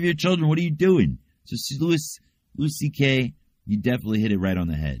father of your children. What are you doing? So Louis C.K., you definitely hit it right on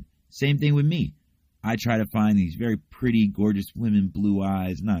the head. Same thing with me. I try to find these very pretty, gorgeous women, blue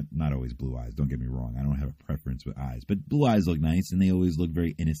eyes. Not always blue eyes. Don't get me wrong. I don't have a preference with eyes. But blue eyes look nice, and they always look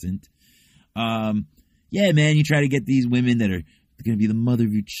very innocent. Yeah, man, you try to get these women that are going to be the mother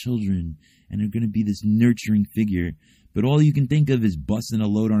of your children, and they're going to be this nurturing figure. But all you can think of is busting a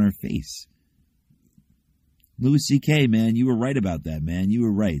load on her face. Louis C.K., man, you were right about that, man. You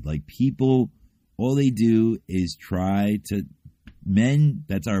were right. Like, people, all they do is try to... Men,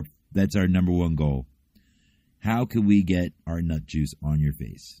 that's our number one goal. How could we get our nut juice on your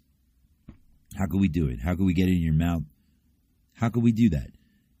face? How could we do it? How could we get it in your mouth? How could we do that?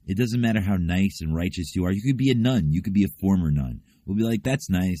 It doesn't matter how nice and righteous you are. You could be a nun. You could be a former nun. We'll be like, that's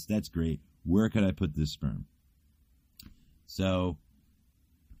nice. That's great. Where could I put this sperm? So...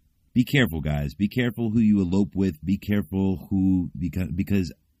 be careful, guys. Be careful who you elope with. Be careful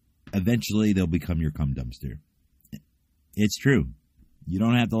because eventually they'll become your cum dumpster. It's true. You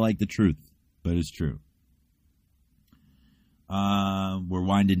don't have to like the truth, but it's true. We're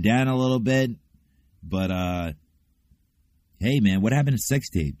winding down a little bit, but hey, man, what happened to sex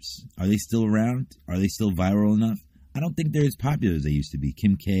tapes? Are they still around? Are they still viral enough? I don't think they're as popular as they used to be.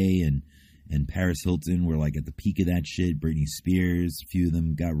 Kim K and Paris Hilton were like at the peak of that shit. Britney Spears, a few of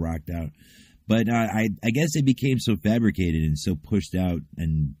them got rocked out. But I guess it became so fabricated and so pushed out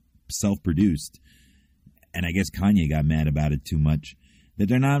and self-produced. And I guess Kanye got mad about it too much that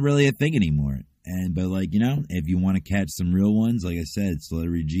they're not really a thing anymore. But like, if you want to catch some real ones, like I said,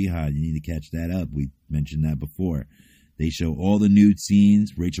 Celebrity Jihad, you need to catch that up. We mentioned that before. They show all the nude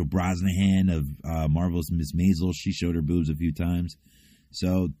scenes. Rachel Brosnahan of Marvelous Miss Maisel, she showed her boobs a few times.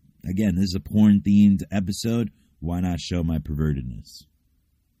 So... again, this is a porn-themed episode. Why not show my pervertedness?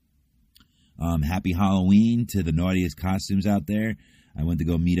 Happy Halloween to the naughtiest costumes out there. I went to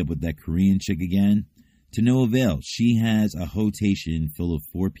go meet up with that Korean chick again. To no avail. She has a hotation full of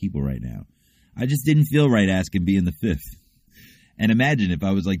 4 people right now. I just didn't feel right asking being the 5th. And imagine if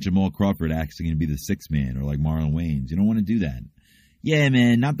I was like Jamal Crawford asking to be the 6th man or like Marlon Wayans. You don't want to do that. Yeah,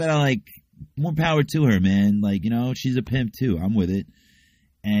 man, not that I like... more power to her, man. Like, she's a pimp too. I'm with it.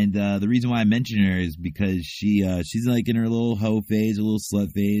 And the reason why I mention her is because she's like in her little hoe phase, a little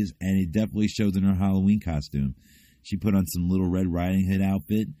slut phase, and it definitely shows in her Halloween costume. She put on some Little Red Riding Hood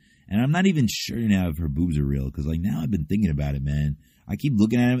outfit, and I'm not even sure now if her boobs are real, because like now I've been thinking about it, man. I keep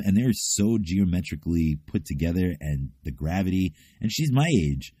looking at them, and they're so geometrically put together, and the gravity, and she's my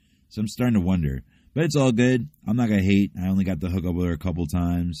age, so I'm starting to wonder. But it's all good. I'm not gonna hate. I only got to hook up with her a couple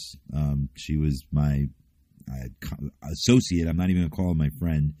times. She was my associate. I'm not even gonna call her my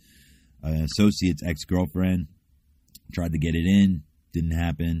friend. Associate's ex-girlfriend. Tried to get it in, didn't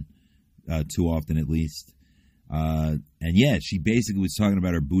happen. Too often, at least. And yeah, she basically was talking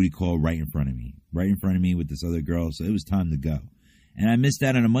about her booty call right in front of me with this other girl. So it was time to go. And I missed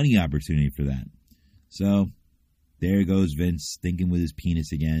out on a money opportunity for that. So there goes Vince thinking with his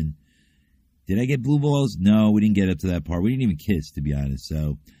penis again. Did I get blue balls? No, we didn't get up to that part. We didn't even kiss, to be honest.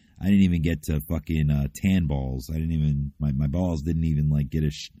 So I didn't even get to fucking tan balls. I didn't even, my balls didn't even like get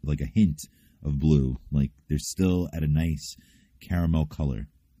a hint of blue. Like they're still at a nice caramel color.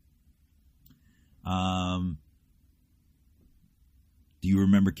 Do you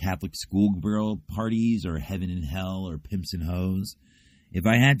remember Catholic schoolgirl parties or Heaven and Hell or Pimps and Hoes? If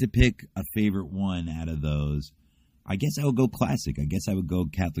I had to pick a favorite one out of those, I guess I would go classic. I guess I would go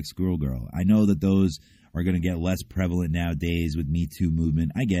Catholic schoolgirl. I know that those are going to get less prevalent nowadays with Me Too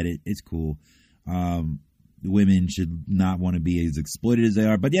movement. I get it. It's cool. Women should not want to be as exploited as they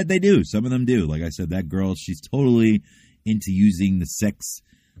are, but yet they do. Some of them do. Like I said, that girl, she's totally into using the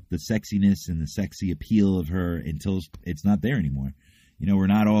sexiness and the sexy appeal of her until it's not there anymore. You know, we're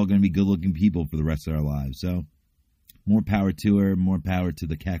not all going to be good-looking people for the rest of our lives. So more power to her, more power to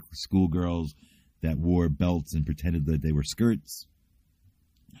the Catholic schoolgirls that wore belts and pretended that they were skirts.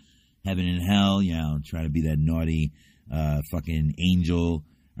 Heaven and Hell, you know, trying to be that naughty fucking angel.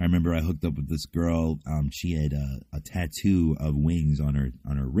 I remember I hooked up with this girl. She had a tattoo of wings on her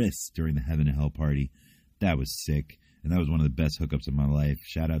wrist during the Heaven and Hell party. That was sick. And that was one of the best hookups of my life.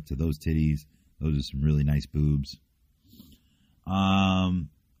 Shout out to those titties. Those are some really nice boobs.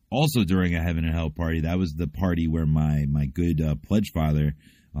 Also during a Heaven and Hell party, that was the party where my good pledge father,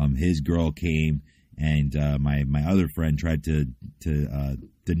 his girl came, and my other friend tried to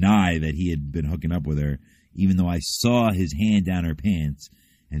deny that he had been hooking up with her, even though I saw his hand down her pants,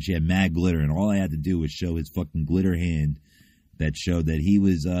 and she had mad glitter, and all I had to do was show his fucking glitter hand that showed that he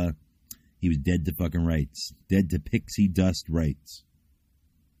was dead to fucking rights, dead to pixie dust rights.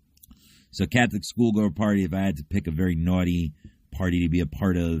 So Catholic schoolgirl party, if I had to pick a very naughty party to be a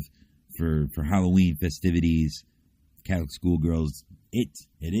part of for Halloween festivities, Catholic schoolgirls, it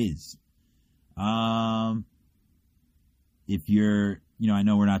is. If you're, you know, I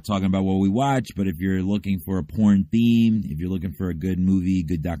know we're not talking about what we watch, but if you're looking for a porn theme, if you're looking for a good movie,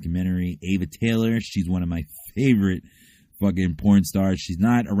 good documentary, Ava Taylor, she's one of my favorite fucking porn stars. She's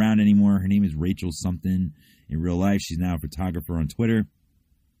not around anymore. Her name is Rachel something in real life. She's now a photographer on Twitter.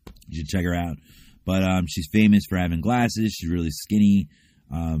 You should check her out. But she's famous for having glasses. She's really skinny.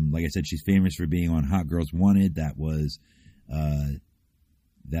 Like I said, she's famous for being on Hot Girls Wanted. That was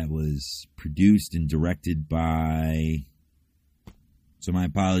produced and directed by... So my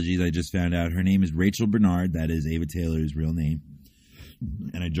apologies. I just found out her name is Rachel Bernard. That is Ava Taylor's real name.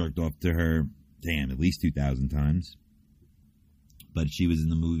 And I jerked off to her, at least 2,000 times. But she was in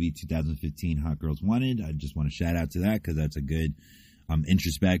the movie 2015 Hot Girls Wanted. I just want to shout out to that because that's a good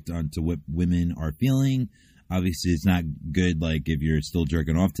introspect onto what women are feeling. Obviously, it's not good like if you're still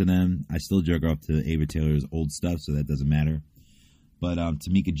jerking off to them. I still jerk off to Ava Taylor's old stuff, so that doesn't matter. But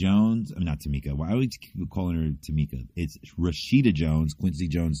Tamika Jones, not Tamika. Why do we keep calling her Tamika? It's Rashida Jones, Quincy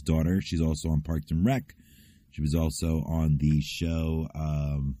Jones' daughter. She's also on Parks and Rec. She was also on the show.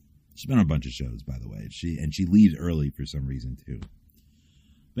 She's been on a bunch of shows, by the way. She leaves early for some reason too.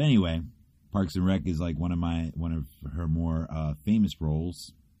 But anyway, Parks and Rec is like one of her more famous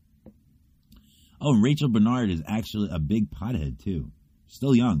roles. Oh, and Rachel Bernard is actually a big pothead too.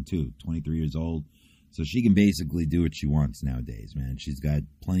 Still young too, 23 years old. So she can basically do what she wants nowadays, man. She's got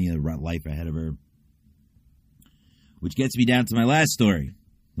plenty of life ahead of her. Which gets me down to my last story.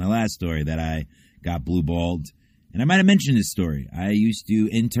 My last story that I got blue-balled. And I might have mentioned this story. I used to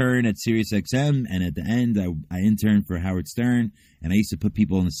intern at SiriusXM, and at the end, I interned for Howard Stern, and I used to put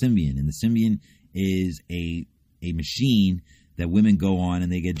people on the Symbian. And the Symbian is a machine that women go on and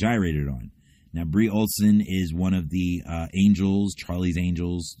they get gyrated on. Now, Brie Olson is one of the angels, Charlie's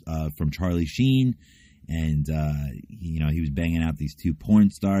Angels, from Charlie Sheen. And, he was banging out these two porn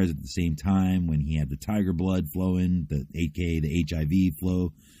stars at the same time when he had the tiger blood flowing, aka the HIV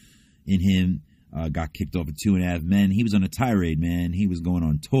flow in him. Got kicked off of 2.5 Men. He was on a tirade, man. He was going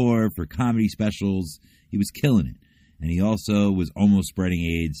on tour for comedy specials. He was killing it. And he also was almost spreading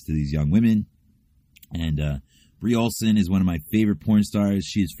AIDS to these young women. And Brie Olson is one of my favorite porn stars.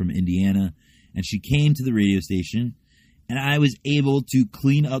 She is from Indiana. And she came to the radio station. And I was able to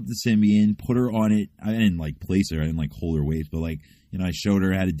clean up the Symbian, put her on it. I didn't, place her. I didn't, hold her waist. But, I showed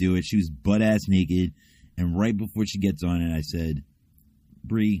her how to do it. She was butt-ass naked. And right before she gets on it, I said,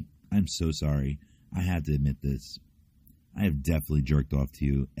 Brie, I'm so sorry. I have to admit this. I have definitely jerked off to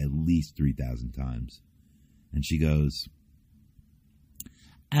you at least 3,000 times. And she goes,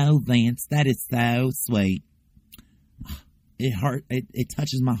 oh, Vance, that is so sweet. It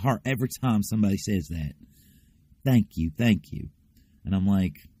touches my heart every time somebody says that. thank you. And I'm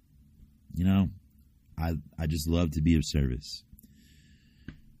like, you know, I just love to be of service.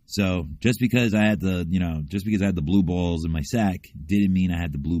 So just because I had the blue balls in my sack didn't mean I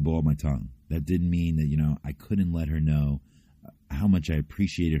had the blue ball in my tongue. That didn't mean that, you know, I couldn't let her know how much I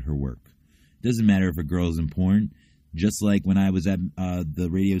appreciated her work. Doesn't matter if a girl's in porn. Just like when I was at the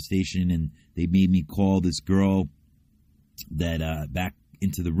radio station and they made me call this girl that back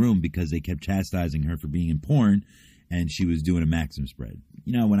into the room because they kept chastising her for being in porn and she was doing a Maxim spread.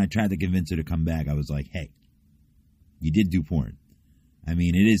 You know, when I tried to convince her to come back, I was like, hey, you did do porn. I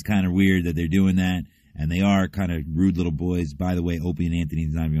mean, it is kind of weird that they're doing that, and they are kind of rude little boys. By the way, Opie and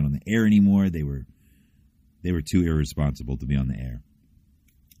Anthony's not even on the air anymore. They were too irresponsible to be on the air.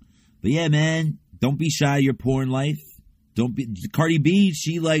 But yeah, man, don't be shy of your porn life. Don't be Cardi B.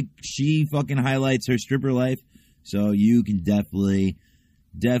 She fucking highlights her stripper life, so you can definitely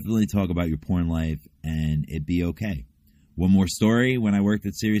talk about your porn life and it be okay. One more story. When I worked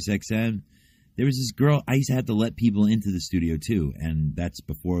at SiriusXM, there was this girl. I used to have to let people into the studio too, and that's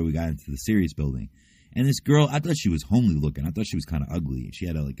before we got into the Sirius building. And this girl, I thought she was homely looking. I thought she was kind of ugly. She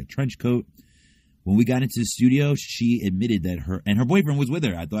had a trench coat. When we got into the studio, she admitted that her boyfriend was with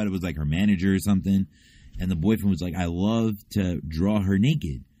her. I thought it was like her manager or something. And the boyfriend was like, I love to draw her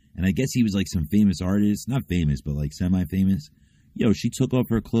naked. And I guess he was like some famous artist. Not famous, but like semi-famous. Yo, she took off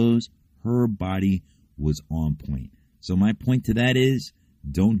her clothes. Her body was on point. So my point to that is,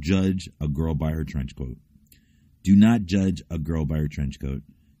 don't judge a girl by her trench coat. Do not judge a girl by her trench coat.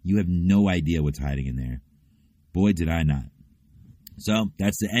 You have no idea what's hiding in there. Boy, did I not. So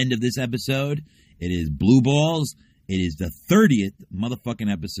that's the end of this episode. It is Blue Balls. It is the 30th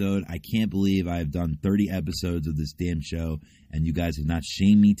motherfucking episode. I can't believe I have done 30 episodes of this damn show, and you guys have not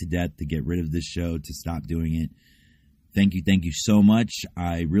shamed me to death to get rid of this show, to stop doing it. Thank you so much.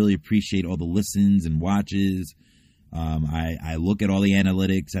 I really appreciate all the listens and watches. I look at all the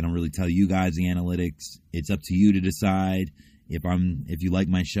analytics. I don't really tell you guys the analytics. It's up to you to decide if you like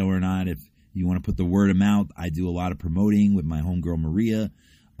my show or not. If you want to put the word of mouth, I do a lot of promoting with my homegirl Maria.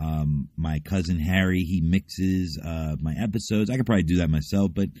 My cousin Harry, he mixes my episodes. I could probably do that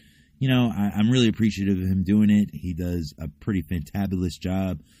myself, but you know, I'm really appreciative of him doing it. He does a pretty fantabulous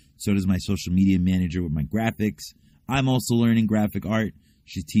job. So does my social media manager with my graphics. I'm also learning graphic art.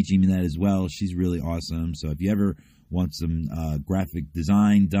 She's teaching me that as well. She's really awesome. So if you ever want some graphic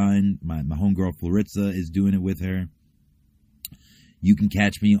design done, my homegirl Floritza is doing it with her. You can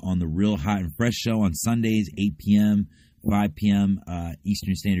catch me on the Real Hot and Fresh show on Sundays, 8 p.m., 5 p.m.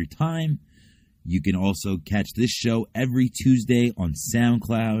 Eastern Standard Time. You can also catch this show every Tuesday on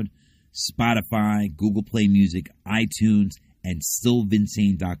SoundCloud, Spotify, Google Play Music, iTunes, and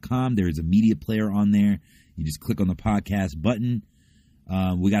stillvinsane.com. There is a media player on there. You just click on the podcast button.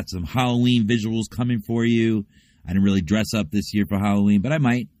 We got some Halloween visuals coming for you. I didn't really dress up this year for Halloween, but I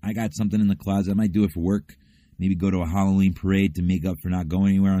might. I got something in the closet. I might do it for work. Maybe go to a Halloween parade to make up for not going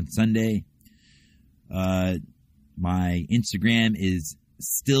anywhere on Sunday. My Instagram is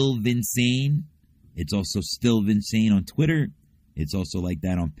stillvinsane. It's also stillvinsane on Twitter. It's also like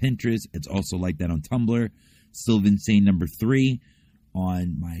that on Pinterest. It's also like that on Tumblr. Stillvinsane number 3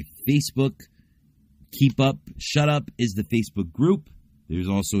 on my Facebook. Keep Up, Shut Up is the Facebook group. There's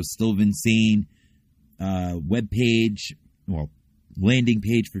also a Stillvinsane webpage, landing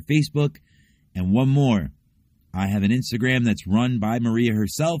page for Facebook. And one more. I have an Instagram that's run by Maria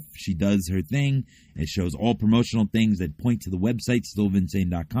herself. She does her thing. It shows all promotional things that point to the website,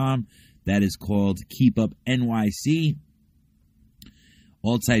 stillvinsane.com. That is called Keep Up NYC.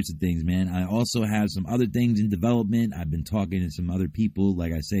 All types of things, man. I also have some other things in development. I've been talking to some other people.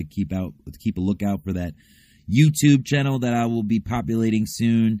 Like I said, keep a lookout for that YouTube channel that I will be populating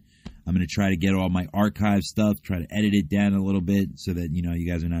soon. I'm going to try to get all my archive stuff, try to edit it down a little bit so that, you know,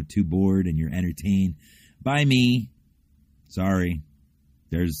 you guys are not too bored and you're entertained by me. Sorry.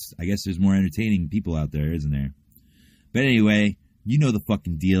 I guess there's more entertaining people out there, isn't there? But anyway, you know the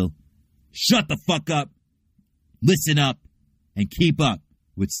fucking deal. Shut the fuck up, listen up, and keep up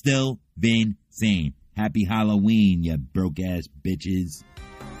with Still Vin Sane. Happy Halloween, you broke ass bitches.